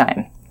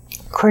Palestine.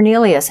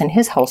 Cornelius and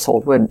his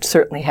household would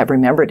certainly have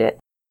remembered it,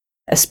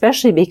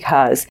 especially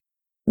because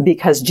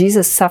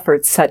Jesus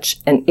suffered such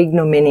an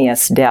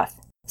ignominious death,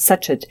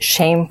 such a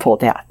shameful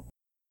death.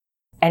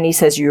 And he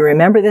says, you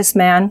remember this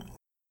man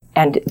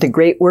and the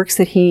great works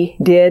that he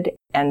did,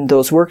 and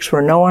those works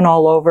were known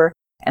all over,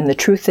 and the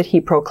truth that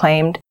he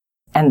proclaimed,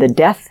 and the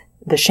death,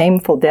 the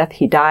shameful death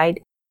he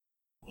died.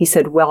 He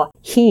said, well,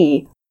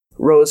 he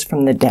rose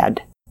from the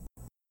dead.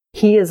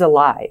 He is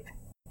alive.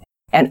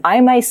 And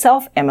I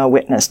myself am a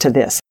witness to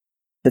this.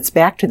 It's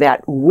back to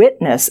that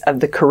witness of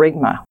the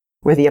kerygma,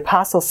 where the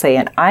apostles say,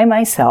 and I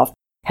myself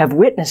have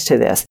witnessed to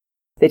this,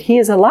 that he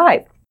is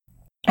alive.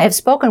 I have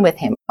spoken with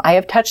him. I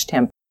have touched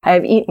him. I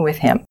have eaten with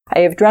him. I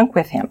have drunk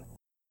with him.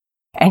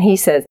 And he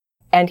says,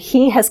 and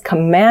he has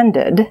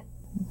commanded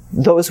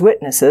those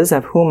witnesses,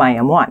 of whom I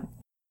am one,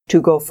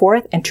 to go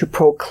forth and to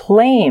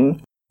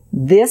proclaim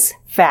this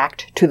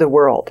fact to the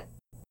world,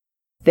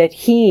 that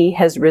he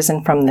has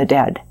risen from the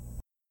dead,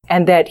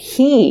 and that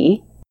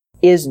he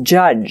is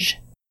judge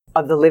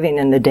of the living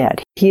and the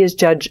dead. He is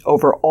judge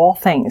over all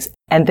things,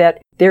 and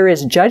that there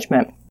is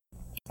judgment.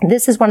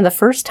 This is one of the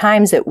first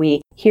times that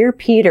we hear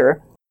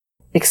Peter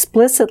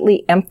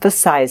explicitly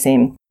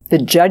emphasizing the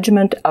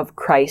judgment of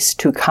Christ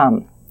to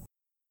come.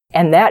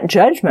 And that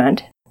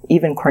judgment,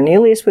 even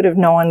Cornelius would have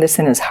known this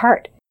in his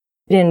heart,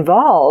 it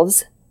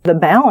involves the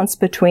balance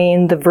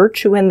between the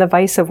virtue and the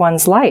vice of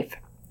one's life.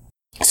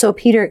 So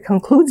Peter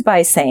concludes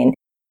by saying,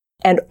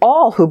 and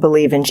all who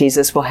believe in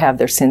Jesus will have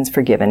their sins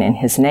forgiven in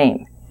his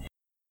name.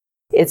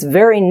 It's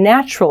very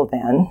natural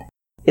then,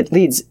 it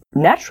leads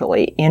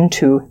naturally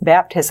into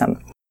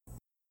baptism.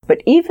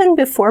 But even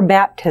before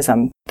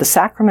baptism, the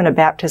sacrament of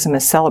baptism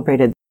is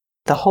celebrated,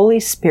 the Holy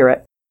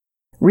Spirit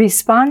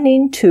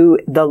responding to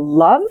the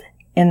love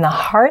in the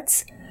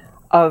hearts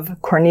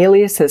of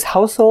Cornelius'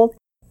 household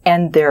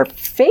and their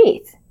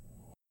faith.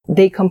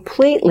 They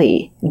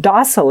completely,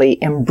 docilely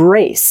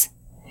embrace.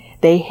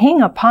 They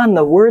hang upon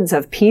the words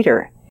of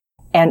Peter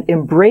and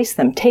embrace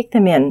them, take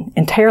them in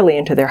entirely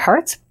into their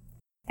hearts.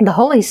 The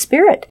Holy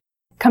Spirit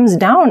comes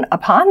down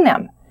upon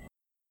them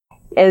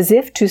as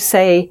if to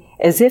say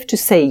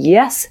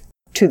yes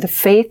to the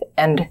faith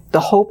and the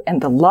hope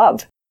and the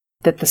love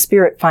that the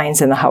Spirit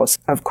finds in the house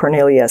of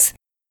Cornelius.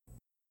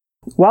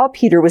 While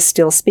Peter was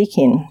still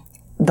speaking,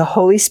 the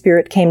Holy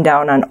Spirit came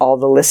down on all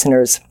the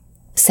listeners.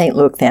 St.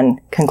 Luke then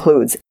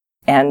concludes,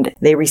 and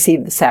they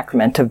received the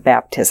sacrament of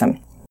baptism.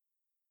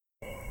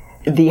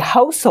 The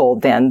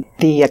household then,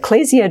 the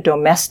ecclesia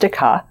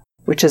domestica,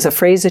 which is a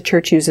phrase the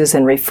church uses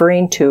in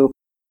referring to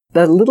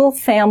the little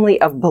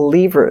family of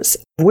believers,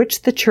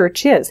 which the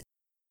church is.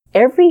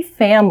 Every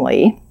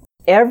family,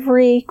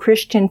 every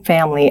Christian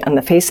family on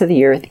the face of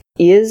the earth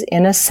is,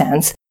 in a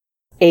sense,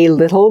 a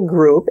little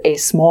group, a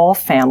small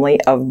family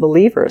of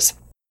believers,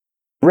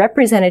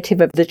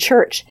 representative of the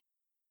church.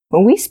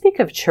 When we speak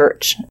of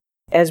church,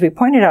 as we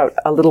pointed out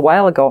a little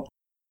while ago,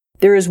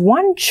 there is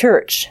one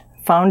church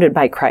founded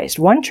by Christ,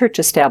 one church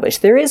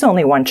established. There is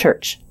only one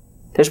church.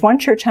 There's one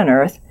church on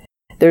earth.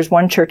 There's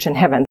one church in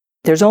heaven.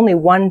 There's only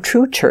one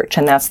true church,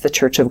 and that's the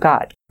Church of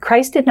God.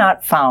 Christ did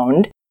not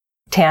found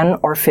 10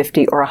 or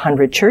 50 or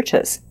 100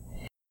 churches.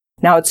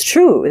 Now, it's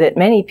true that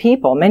many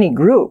people, many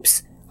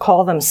groups,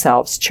 call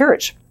themselves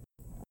church.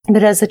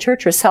 But as the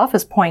church herself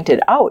has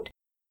pointed out,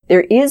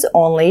 there is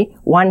only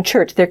one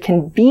church. There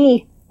can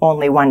be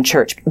only one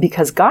church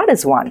because God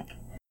is one.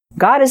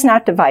 God is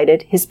not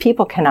divided. His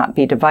people cannot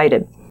be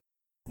divided.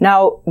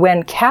 Now,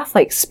 when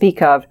Catholics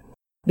speak of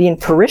being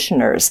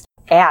parishioners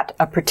at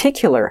a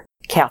particular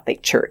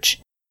Catholic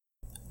church,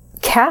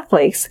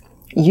 Catholics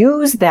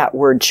use that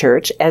word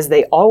church as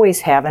they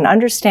always have, an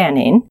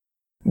understanding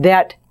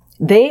that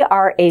they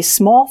are a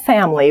small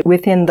family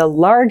within the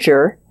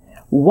larger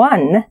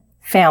one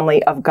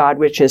family of God,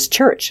 which is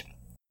church.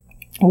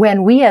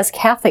 When we as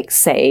Catholics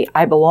say,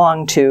 I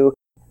belong to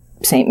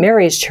St.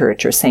 Mary's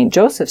Church or St.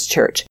 Joseph's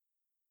Church,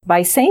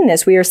 by saying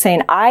this, we are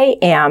saying, I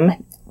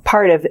am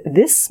part of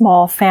this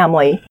small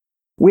family,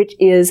 which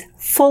is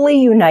fully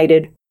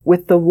united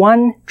with the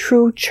one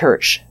true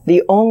church,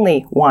 the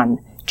only one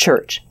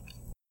church.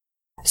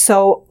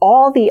 So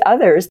all the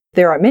others,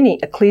 there are many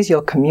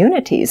ecclesial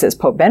communities, as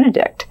Pope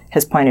Benedict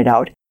has pointed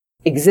out,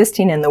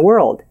 existing in the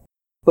world,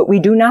 but we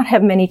do not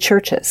have many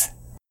churches.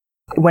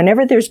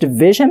 Whenever there's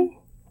division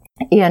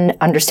in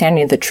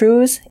understanding the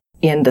truths,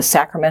 in the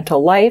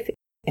sacramental life,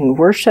 in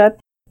worship,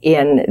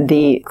 in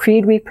the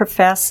creed we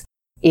profess,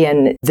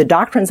 in the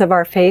doctrines of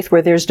our faith,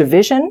 where there's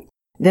division,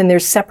 then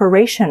there's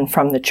separation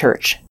from the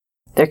church.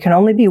 There can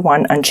only be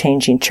one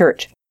unchanging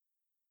church.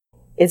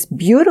 It's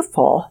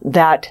beautiful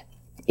that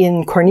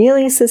in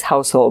Cornelius'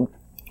 household,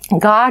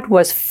 God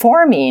was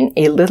forming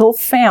a little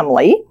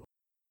family,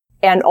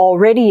 and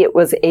already it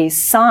was a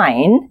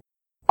sign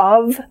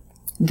of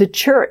the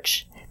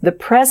church, the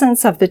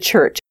presence of the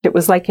church. It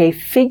was like a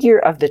figure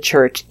of the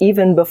church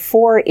even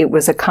before it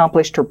was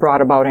accomplished or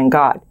brought about in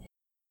God.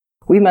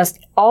 We must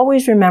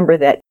always remember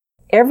that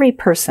every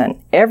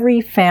person,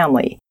 every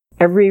family,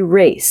 every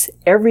race,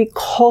 every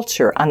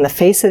culture on the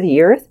face of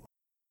the earth,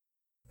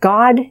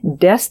 God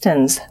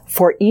destines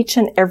for each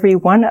and every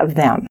one of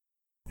them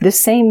the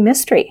same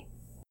mystery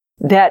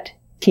that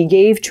he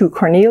gave to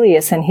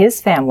Cornelius and his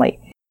family.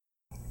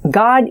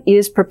 God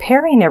is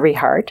preparing every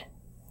heart,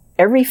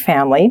 every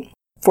family,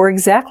 for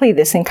exactly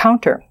this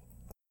encounter.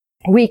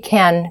 We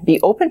can be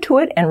open to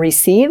it and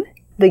receive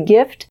the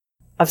gift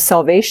of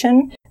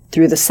salvation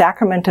through the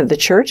sacrament of the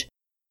church,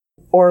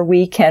 or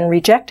we can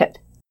reject it.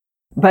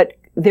 But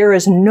there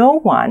is no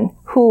one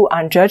who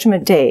on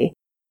Judgment Day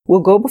will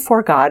go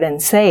before God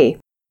and say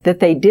that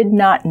they did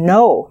not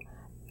know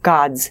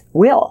God's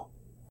will.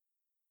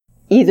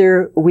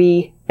 Either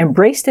we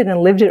embraced it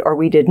and lived it, or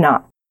we did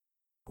not.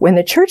 When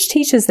the church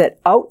teaches that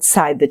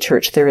outside the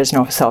church there is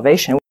no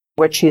salvation,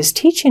 what she is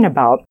teaching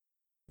about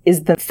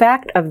is the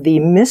fact of the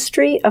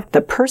mystery of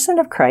the person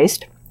of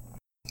Christ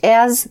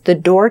as the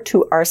door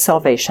to our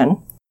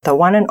salvation, the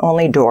one and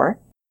only door,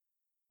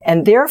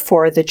 and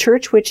therefore the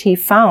church which he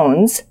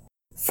founds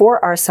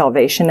for our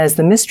salvation as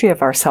the mystery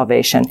of our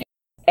salvation,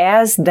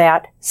 as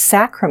that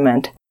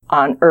sacrament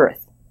on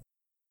earth.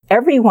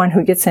 Everyone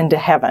who gets into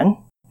heaven,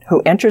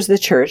 who enters the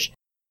church,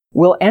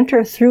 will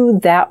enter through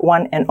that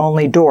one and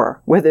only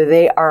door, whether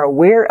they are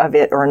aware of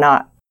it or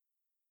not.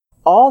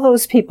 All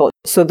those people,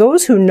 so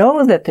those who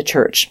know that the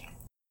church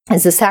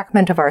is the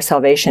sacrament of our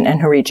salvation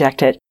and who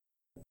reject it,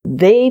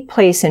 they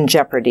place in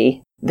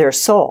jeopardy their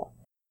soul.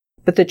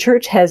 But the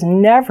church has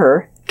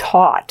never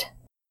taught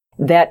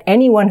that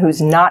anyone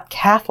who's not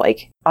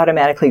Catholic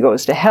automatically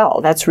goes to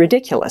hell. That's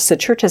ridiculous. The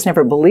church has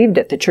never believed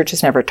it. The church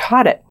has never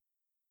taught it.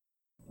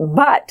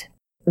 But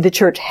the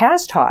church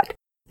has taught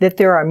that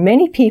there are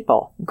many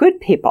people, good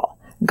people,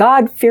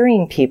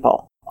 God-fearing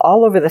people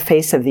all over the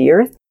face of the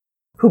earth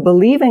who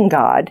believe in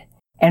God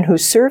and who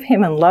serve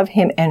Him and love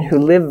Him and who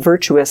live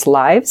virtuous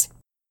lives.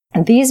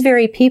 And these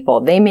very people,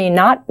 they may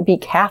not be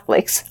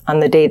Catholics on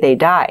the day they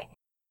die,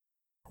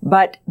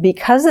 but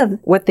because of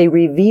what they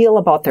reveal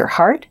about their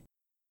heart,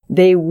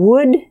 they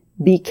would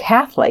be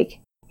Catholic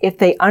if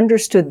they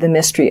understood the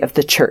mystery of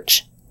the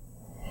church.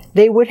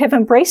 They would have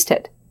embraced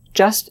it,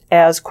 just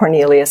as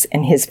Cornelius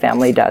and his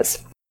family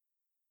does.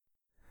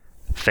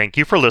 Thank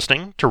you for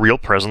listening to Real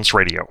Presence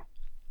Radio.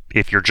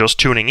 If you're just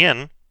tuning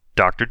in,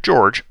 Dr.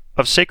 George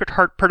of Sacred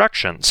Heart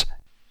Productions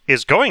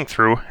is going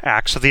through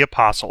Acts of the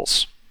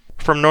Apostles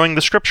from Knowing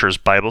the Scriptures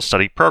Bible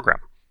Study Program.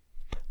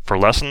 For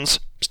lessons,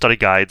 study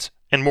guides,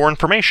 and more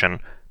information,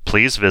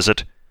 please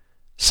visit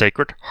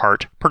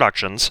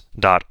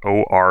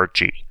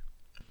sacredheartproductions.org.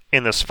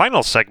 In this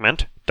final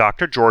segment,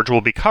 Dr. George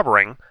will be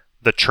covering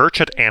the Church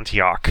at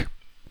Antioch.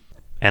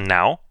 And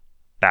now,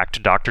 back to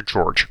Dr.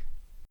 George.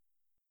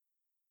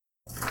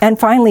 And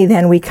finally,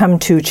 then, we come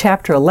to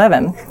chapter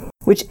 11,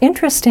 which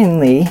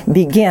interestingly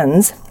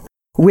begins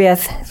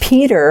with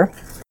Peter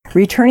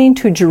returning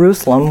to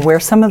Jerusalem, where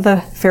some of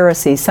the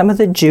Pharisees, some of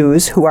the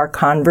Jews who are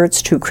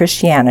converts to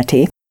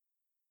Christianity,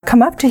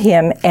 come up to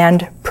him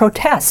and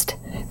protest.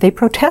 They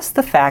protest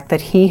the fact that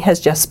he has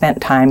just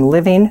spent time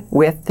living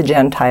with the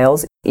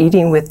Gentiles,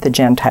 eating with the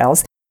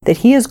Gentiles, that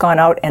he has gone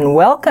out and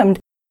welcomed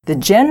the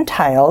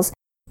Gentiles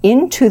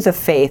into the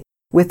faith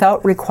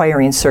without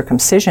requiring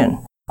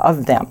circumcision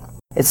of them.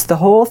 It's the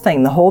whole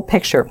thing, the whole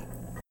picture.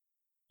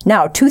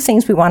 Now, two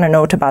things we want to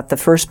note about the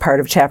first part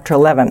of chapter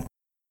 11.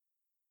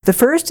 The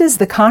first is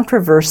the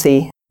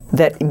controversy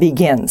that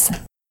begins.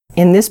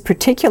 In this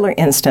particular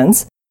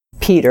instance,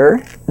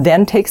 Peter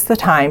then takes the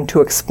time to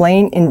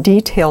explain in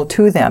detail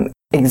to them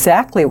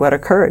exactly what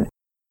occurred,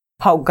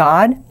 how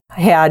God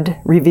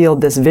had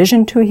revealed this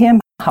vision to him,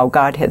 how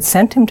God had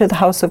sent him to the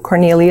house of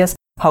Cornelius,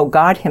 how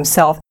God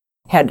himself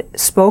had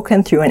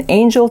spoken through an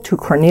angel to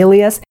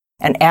Cornelius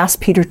and asked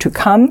Peter to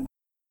come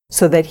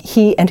so that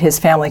he and his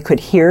family could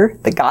hear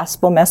the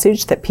gospel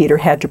message that Peter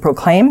had to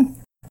proclaim.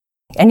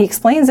 And he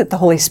explains that the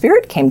Holy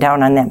Spirit came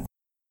down on them.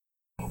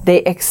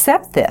 They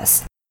accept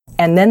this,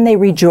 and then they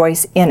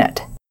rejoice in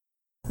it.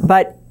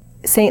 But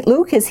St.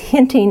 Luke is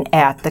hinting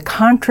at the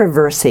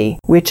controversy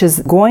which is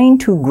going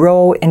to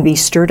grow and be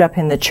stirred up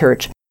in the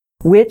church,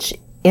 which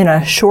in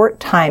a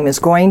short time is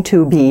going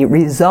to be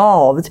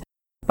resolved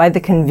by the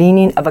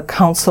convening of a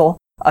council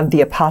of the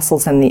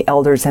apostles and the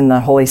elders in the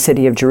holy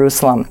city of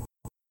Jerusalem.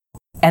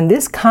 And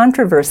this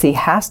controversy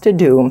has to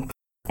do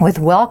with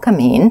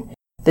welcoming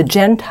the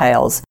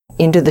Gentiles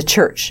into the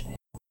church,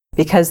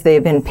 because they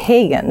have been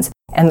pagans.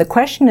 And the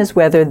question is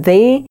whether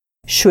they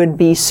should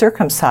be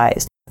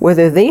circumcised,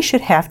 whether they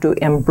should have to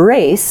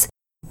embrace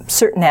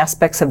certain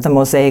aspects of the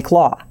Mosaic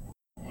law.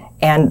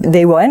 And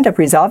they will end up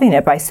resolving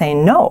it by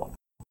saying no,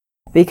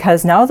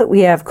 because now that we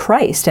have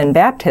Christ and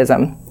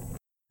baptism,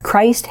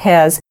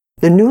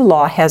 the new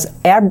law has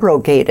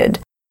abrogated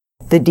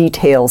the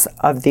details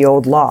of the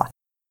old law.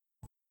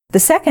 The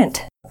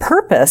second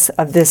purpose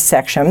of this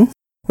section,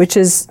 which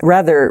is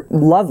rather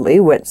lovely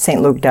what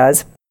St. Luke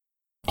does,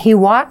 he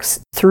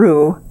walks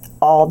through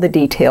all the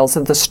details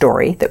of the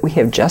story that we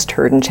have just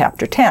heard in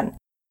chapter 10.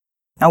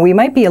 Now, we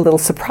might be a little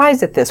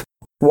surprised at this.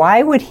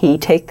 Why would he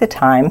take the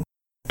time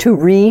to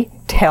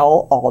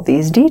retell all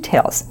these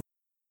details?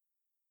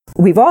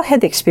 We've all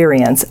had the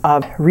experience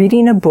of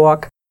reading a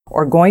book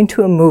or going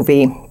to a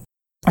movie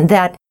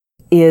that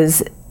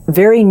is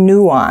very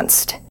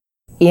nuanced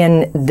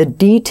in the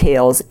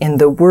details, in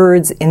the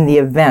words, in the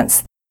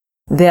events,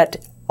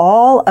 that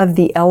all of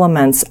the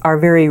elements are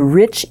very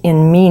rich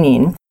in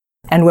meaning.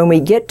 And when we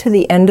get to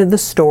the end of the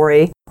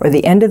story or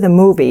the end of the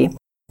movie,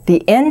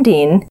 the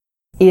ending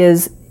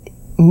is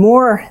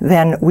more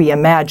than we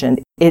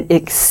imagined. It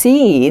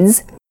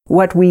exceeds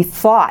what we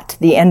thought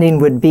the ending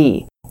would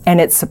be.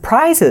 And it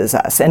surprises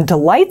us and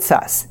delights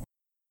us.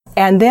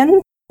 And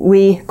then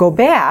we go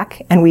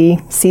back and we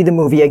see the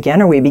movie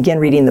again, or we begin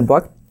reading the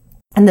book.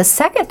 And the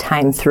second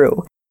time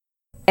through,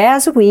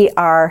 as we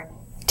are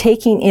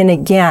taking in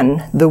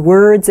again the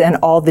words and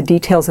all the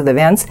details of the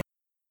events,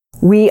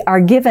 we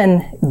are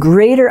given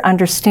greater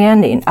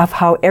understanding of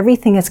how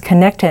everything is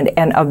connected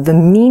and of the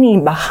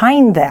meaning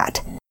behind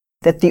that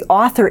the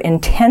author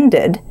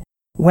intended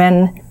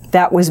when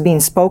that was being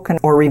spoken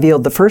or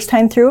revealed the first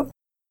time through.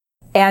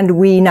 And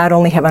we not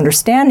only have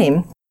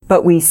understanding,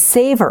 but we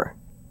savor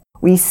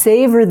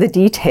the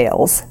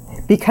details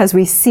because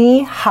we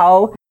see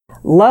how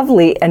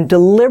lovely and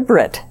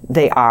deliberate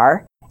they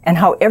are and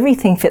how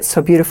everything fits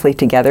so beautifully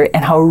together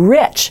and how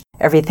rich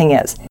everything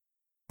is.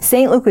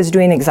 St. Luke is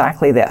doing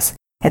exactly this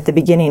at the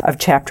beginning of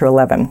chapter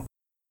 11.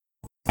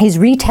 He's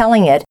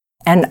retelling it,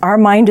 and our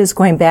mind is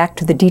going back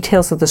to the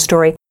details of the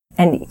story.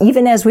 And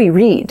even as we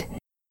read,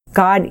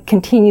 God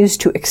continues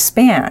to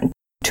expand,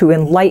 to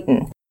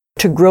enlighten,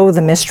 to grow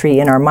the mystery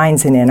in our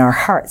minds and in our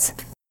hearts.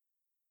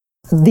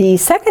 The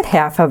second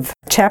half of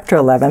chapter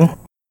 11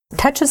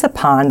 touches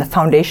upon the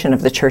foundation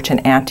of the church in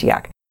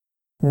Antioch.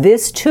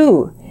 This,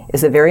 too,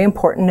 is a very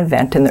important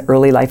event in the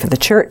early life of the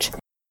church.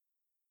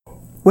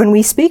 When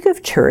we speak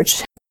of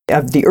church,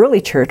 of the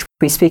early church,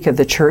 we speak of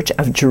the Church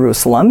of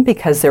Jerusalem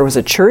because there was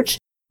a Church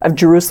of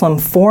Jerusalem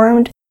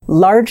formed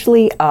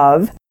largely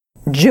of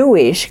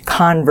Jewish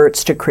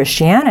converts to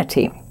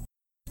Christianity,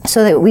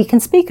 so that we can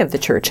speak of the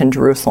church in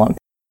Jerusalem.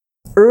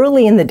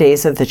 Early in the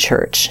days of the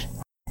church,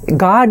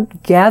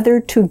 God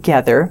gathered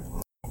together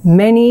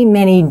many,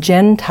 many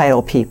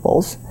Gentile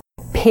peoples,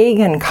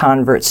 pagan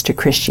converts to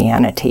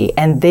Christianity,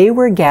 and they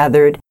were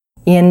gathered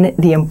in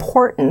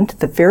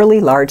the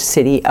fairly large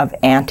city of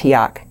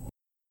Antioch.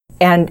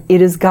 And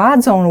it is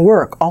God's own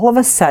work. All of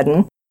a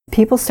sudden,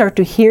 people start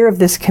to hear of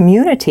this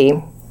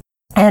community,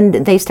 and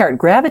they start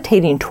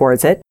gravitating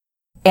towards it,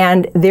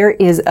 and there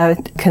is a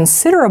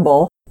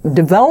considerable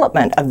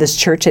development of this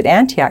church at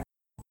Antioch.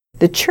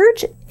 The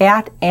church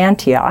at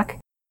Antioch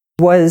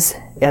was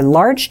a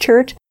large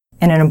church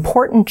and an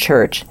important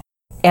church,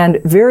 and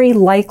very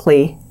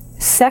likely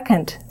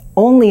second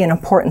only in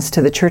importance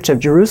to the Church of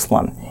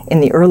Jerusalem in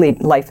the early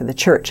life of the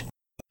church.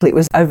 It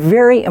was a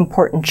very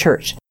important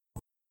church.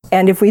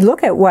 And if we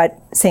look at what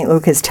St.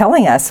 Luke is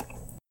telling us,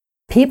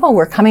 people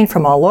were coming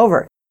from all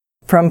over,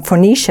 from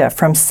Phoenicia,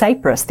 from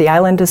Cyprus, the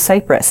island of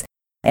Cyprus,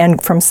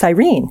 and from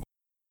Cyrene,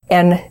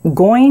 and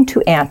going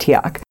to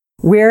Antioch,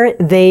 where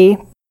they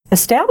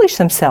established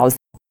themselves.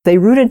 They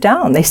rooted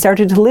down. They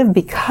started to live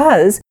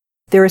because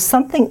there is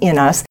something in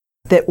us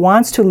that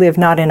wants to live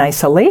not in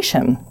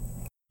isolation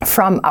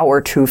from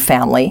our true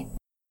family,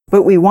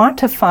 but we want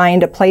to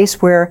find a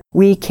place where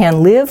we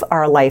can live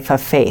our life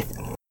of faith.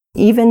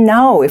 Even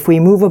now, if we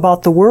move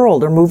about the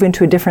world or move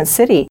into a different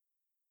city,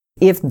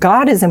 if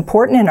God is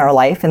important in our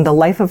life, in the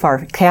life of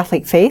our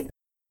Catholic faith,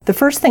 the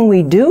first thing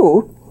we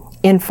do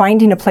in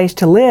finding a place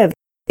to live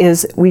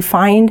is we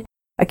find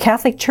a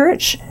Catholic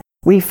church.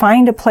 We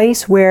find a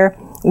place where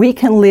we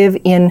can live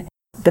in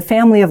the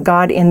family of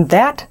God in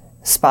that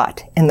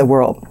spot in the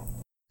world.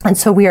 And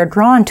so we are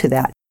drawn to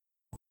that.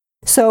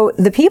 So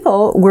the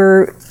people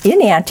were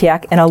in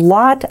Antioch, and a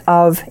lot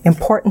of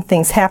important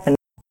things happened.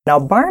 Now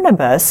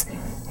Barnabas,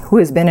 who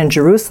has been in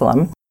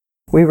Jerusalem,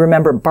 we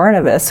remember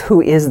Barnabas,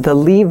 who is the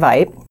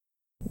Levite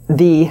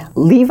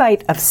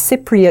of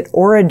Cypriot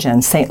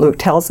origin, St. Luke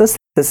tells us.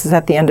 This is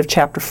at the end of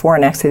chapter 4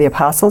 in Acts of the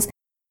Apostles.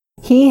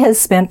 He has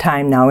spent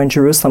time now in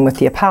Jerusalem with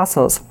the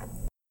apostles.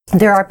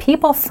 There are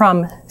people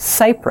from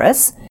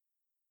Cyprus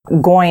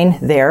going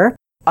there,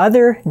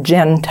 other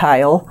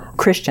Gentile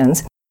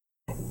Christians.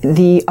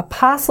 The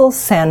apostles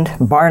send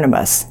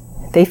Barnabas.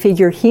 They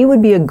figure he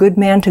would be a good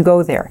man to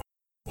go there.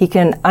 He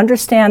can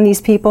understand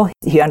these people.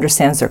 He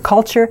understands their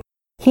culture.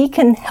 He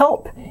can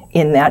help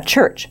in that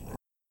church.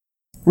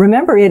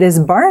 Remember, it is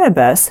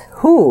Barnabas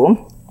who,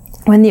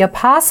 when the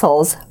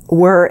apostles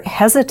were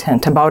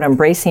hesitant about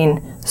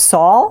embracing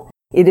Saul,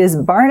 it is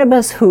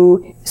Barnabas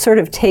who sort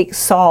of takes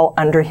Saul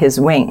under his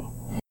wing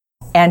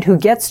and who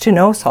gets to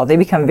know Saul. They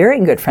become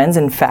very good friends.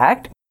 In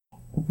fact,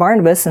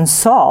 Barnabas and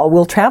Saul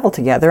will travel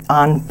together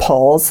on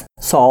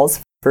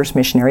Saul's first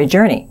missionary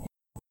journey.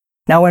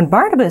 Now, when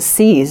Barnabas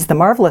sees the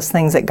marvelous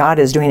things that God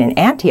is doing in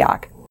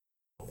Antioch,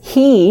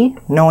 he,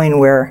 knowing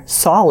where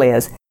Saul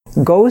is,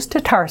 goes to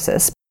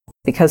Tarsus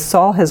because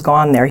Saul has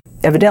gone there,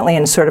 evidently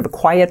in sort of a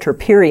quieter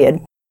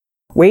period,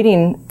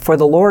 waiting for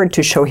the Lord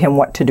to show him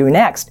what to do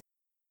next.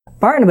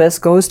 Barnabas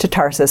goes to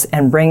Tarsus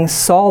and brings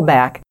Saul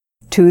back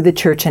to the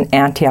church in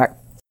Antioch.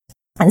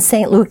 And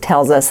St. Luke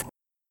tells us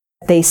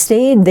they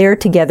stayed there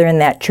together in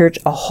that church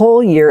a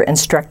whole year,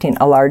 instructing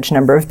a large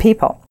number of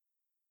people.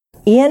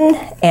 In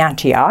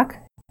Antioch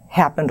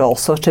happened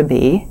also to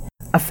be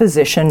a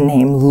physician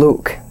named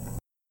Luke.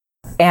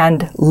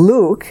 And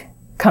Luke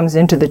comes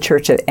into the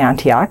church at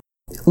Antioch.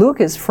 Luke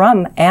is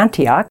from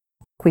Antioch.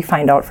 We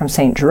find out from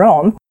St.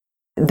 Jerome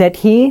that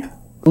he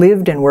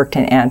lived and worked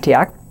in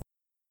Antioch.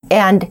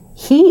 And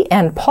he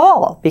and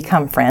Paul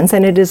become friends,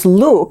 and it is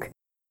Luke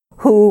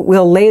who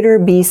will later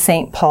be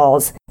St.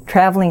 Paul's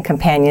traveling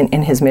companion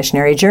in his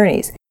missionary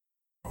journeys,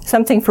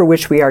 something for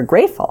which we are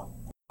grateful,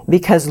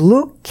 because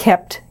Luke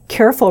kept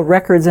careful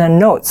records and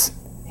notes.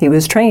 He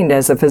was trained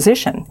as a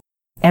physician,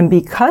 and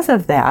because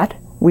of that,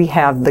 we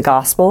have the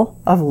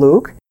Gospel of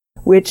Luke,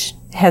 which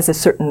has a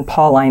certain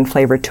Pauline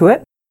flavor to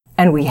it,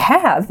 and we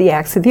have the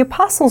Acts of the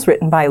Apostles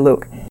written by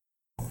Luke.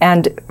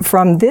 And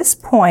from this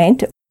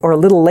point, or a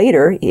little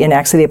later in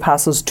Acts of the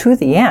Apostles to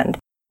the end,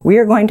 we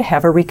are going to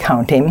have a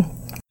recounting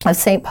of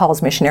St.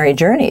 Paul's missionary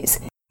journeys,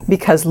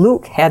 because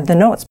Luke had the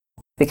notes,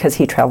 because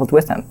he traveled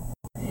with them.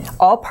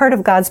 All part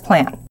of God's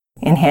plan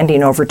in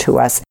handing over to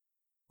us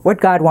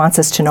what God wants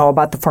us to know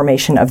about the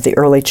formation of the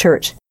early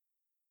church.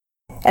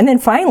 And then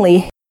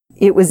finally,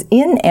 it was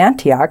in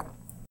Antioch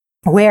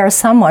where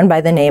someone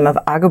by the name of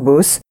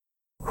Agabus,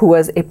 who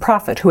was a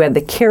prophet, who had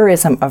the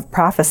charism of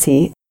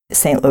prophecy,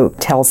 St. Luke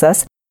tells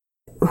us,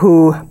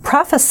 who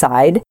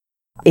prophesied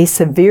a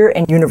severe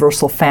and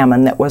universal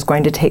famine that was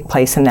going to take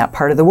place in that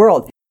part of the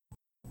world.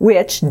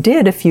 which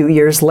did a few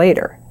years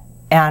later.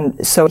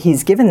 And so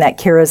he's given that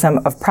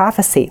charism of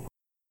prophecy.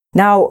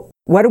 Now,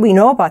 what do we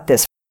know about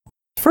this?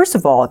 First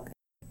of all,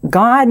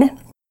 God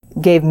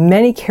gave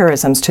many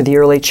charisms to the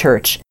early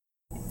church,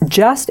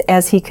 just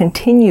as he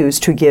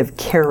continues to give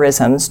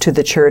charisms to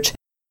the church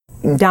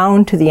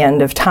down to the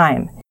end of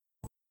time.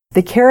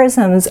 The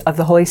charisms of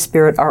the Holy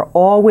Spirit are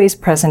always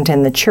present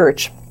in the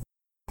church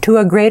to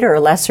a greater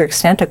or lesser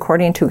extent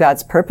according to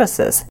God's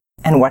purposes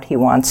and what he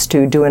wants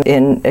to do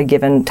in a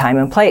given time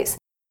and place.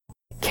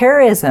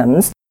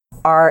 Charisms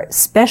are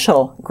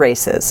special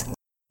graces,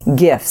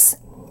 gifts,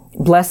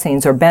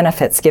 blessings, or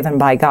benefits given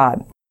by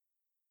God.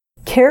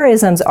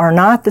 Charisms are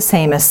not the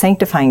same as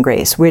sanctifying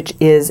grace, which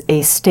is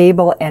a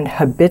stable and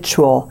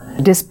habitual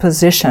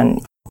disposition.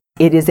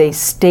 It is a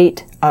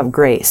state of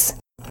grace.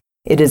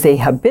 It is a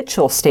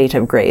habitual state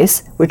of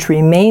grace, which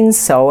remains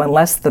so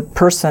unless the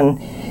person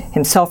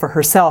himself or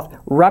herself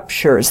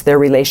ruptures their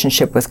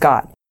relationship with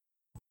God.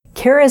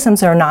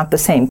 Charisms are not the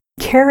same.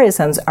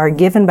 Charisms are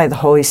given by the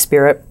Holy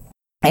Spirit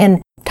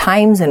in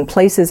times and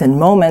places and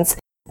moments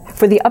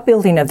for the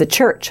upbuilding of the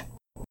church.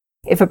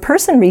 If a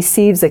person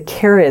receives a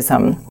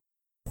charism,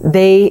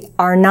 they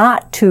are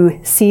not to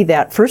see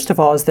that, first of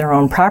all, as their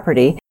own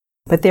property,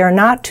 but they are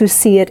not to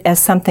see it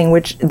as something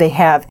which they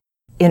have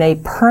in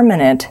a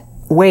permanent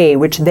way,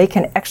 which they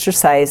can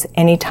exercise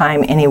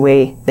anytime, any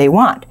way they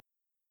want.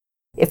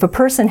 If a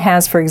person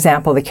has, for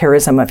example, the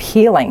charism of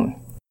healing,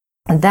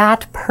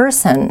 that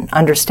person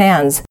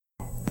understands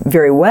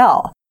very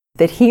well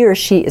that he or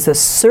she is a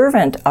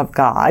servant of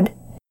God,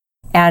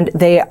 and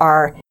they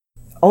are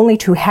only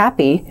too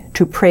happy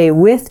to pray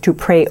with, to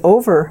pray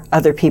over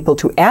other people,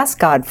 to ask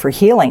God for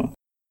healing.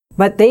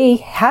 But they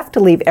have to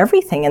leave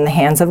everything in the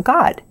hands of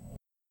God.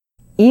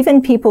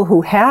 Even people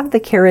who have the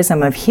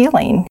charism of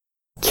healing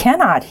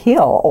cannot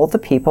heal all the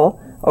people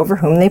over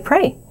whom they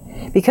pray,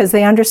 because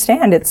they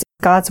understand it's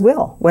God's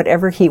will,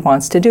 whatever he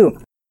wants to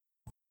do.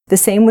 The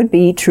same would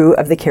be true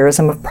of the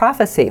charism of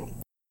prophecy.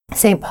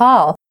 St.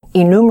 Paul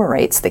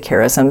enumerates the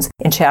charisms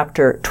in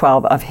chapter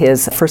 12 of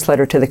his first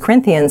letter to the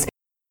Corinthians,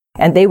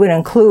 and they would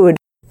include,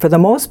 for the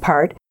most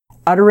part,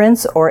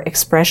 utterance or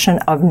expression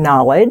of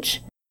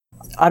knowledge,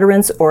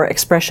 utterance or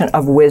expression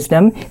of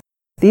wisdom.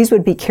 These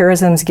would be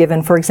charisms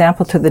given, for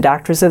example, to the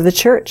doctors of the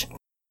church,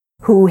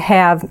 who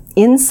have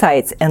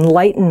insights,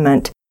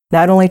 enlightenment,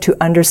 not only to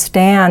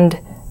understand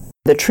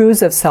the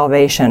truths of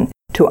salvation,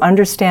 to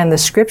understand the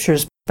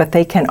scriptures, but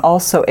they can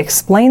also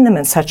explain them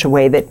in such a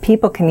way that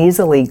people can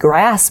easily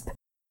grasp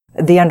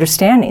the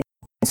understanding.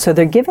 So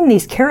they're given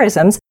these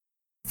charisms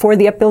for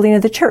the upbuilding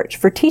of the church,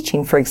 for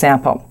teaching, for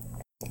example.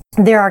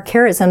 There are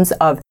charisms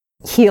of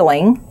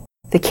healing,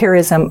 the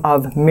charism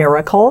of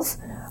miracles.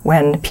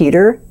 When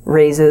Peter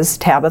raises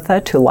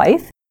Tabitha to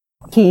life,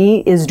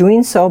 he is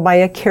doing so by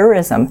a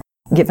charism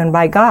given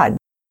by God.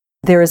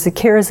 There is a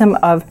charism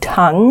of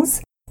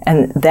tongues,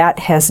 and that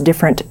has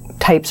different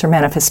types or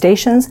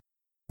manifestations.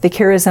 The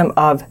charism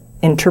of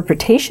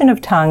interpretation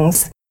of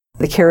tongues,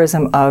 the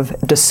charism of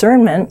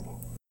discernment,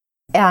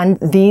 and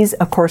these,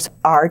 of course,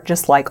 are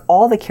just like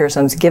all the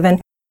charisms given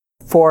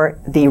for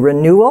the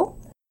renewal,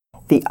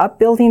 the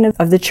upbuilding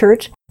of the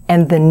church,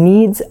 and the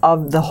needs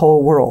of the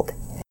whole world.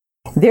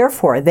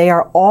 Therefore, they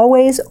are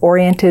always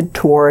oriented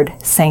toward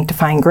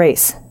sanctifying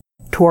grace,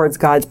 towards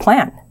God's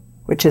plan,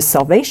 which is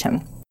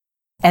salvation.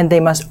 And they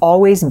must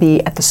always be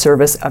at the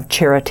service of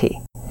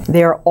charity.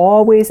 They are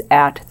always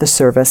at the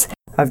service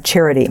of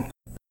charity.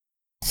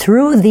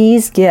 Through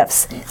these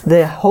gifts,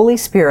 the Holy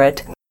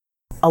Spirit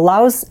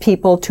allows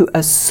people to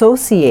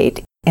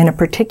associate in a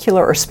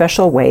particular or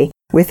special way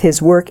with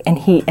his work, and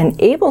he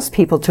enables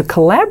people to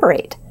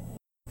collaborate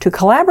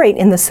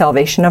in the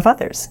salvation of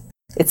others.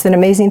 It's an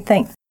amazing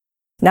thing.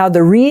 Now,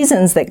 the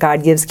reasons that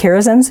God gives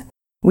charisms,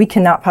 we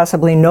cannot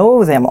possibly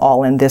know them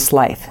all in this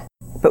life,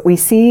 but we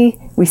see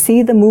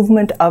the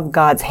movement of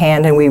God's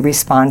hand and we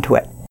respond to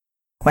it.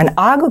 When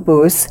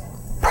Agabus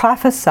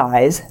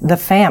prophesies the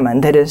famine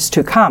that is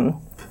to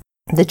come,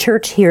 the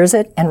church hears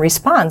it and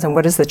responds. And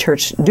what does the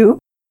church do?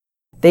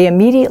 They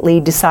immediately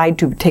decide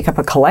to take up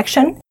a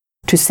collection,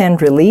 to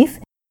send relief,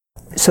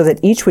 so that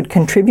each would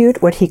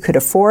contribute what he could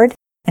afford,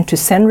 and to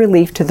send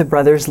relief to the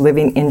brothers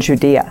living in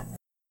Judea.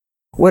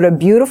 What a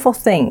beautiful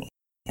thing.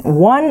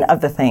 One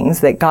of the things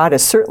that God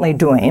is certainly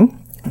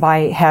doing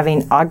by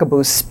having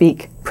Agabus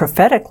speak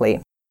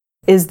prophetically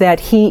is that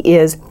he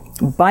is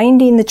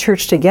binding the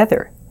church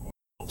together.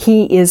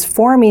 He is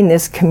forming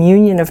this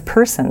communion of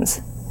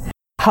persons.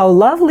 How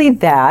lovely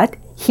that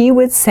he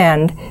would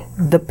send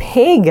the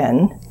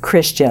pagan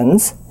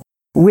Christians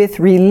with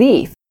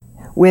relief,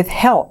 with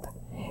help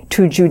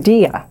to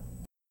Judea,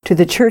 to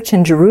the church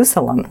in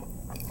Jerusalem,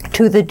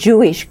 to the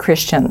Jewish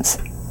Christians.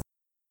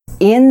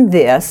 In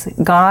this,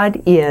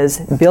 God is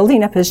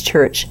building up his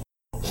church.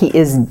 He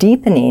is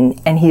deepening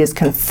and he is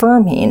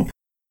confirming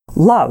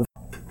love,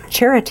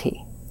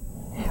 charity,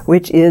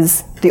 which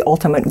is the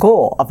ultimate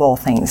goal of all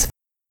things,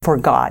 for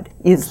God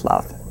is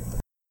love.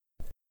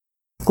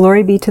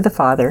 Glory be to the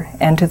Father,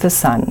 and to the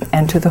Son,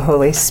 and to the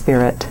Holy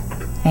Spirit.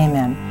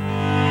 Amen.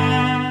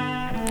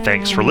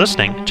 Thanks for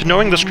listening to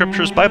Knowing the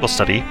Scriptures Bible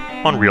Study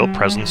on Real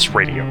Presence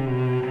Radio.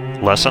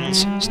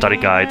 Lessons, study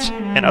guides,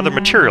 and other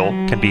material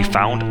can be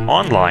found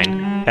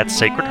online at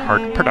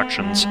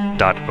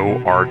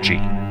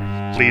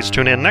sacredheartproductions.org. Please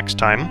tune in next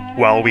time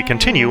while we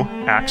continue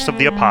Acts of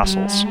the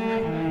Apostles.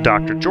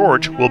 Dr.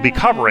 George will be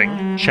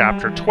covering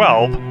chapter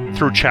 12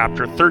 through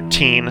chapter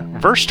 13,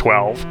 verse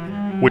 12,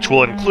 which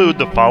will include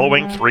the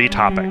following 3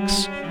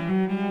 topics: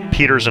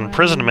 Peter's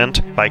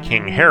imprisonment by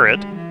King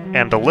Herod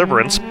and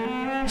deliverance.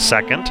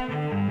 Second,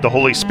 the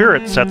Holy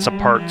Spirit sets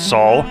apart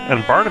Saul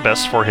and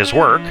Barnabas for his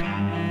work.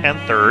 And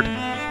third,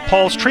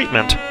 Paul's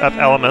treatment of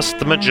Elymas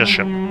the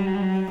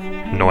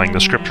magician. Knowing the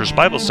Scriptures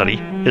Bible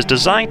Study is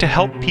designed to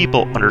help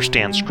people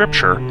understand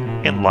Scripture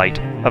in light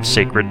of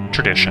sacred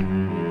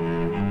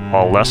tradition.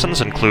 All lessons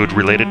include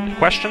related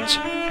questions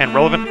and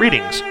relevant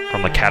readings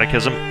from the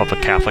Catechism of the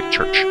Catholic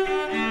Church.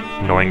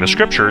 Knowing the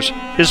Scriptures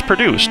is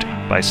produced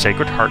by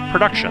Sacred Heart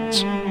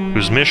Productions,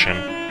 whose mission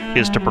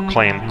is to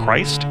proclaim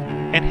Christ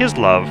and His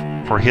love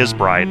for His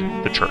bride,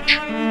 the Church.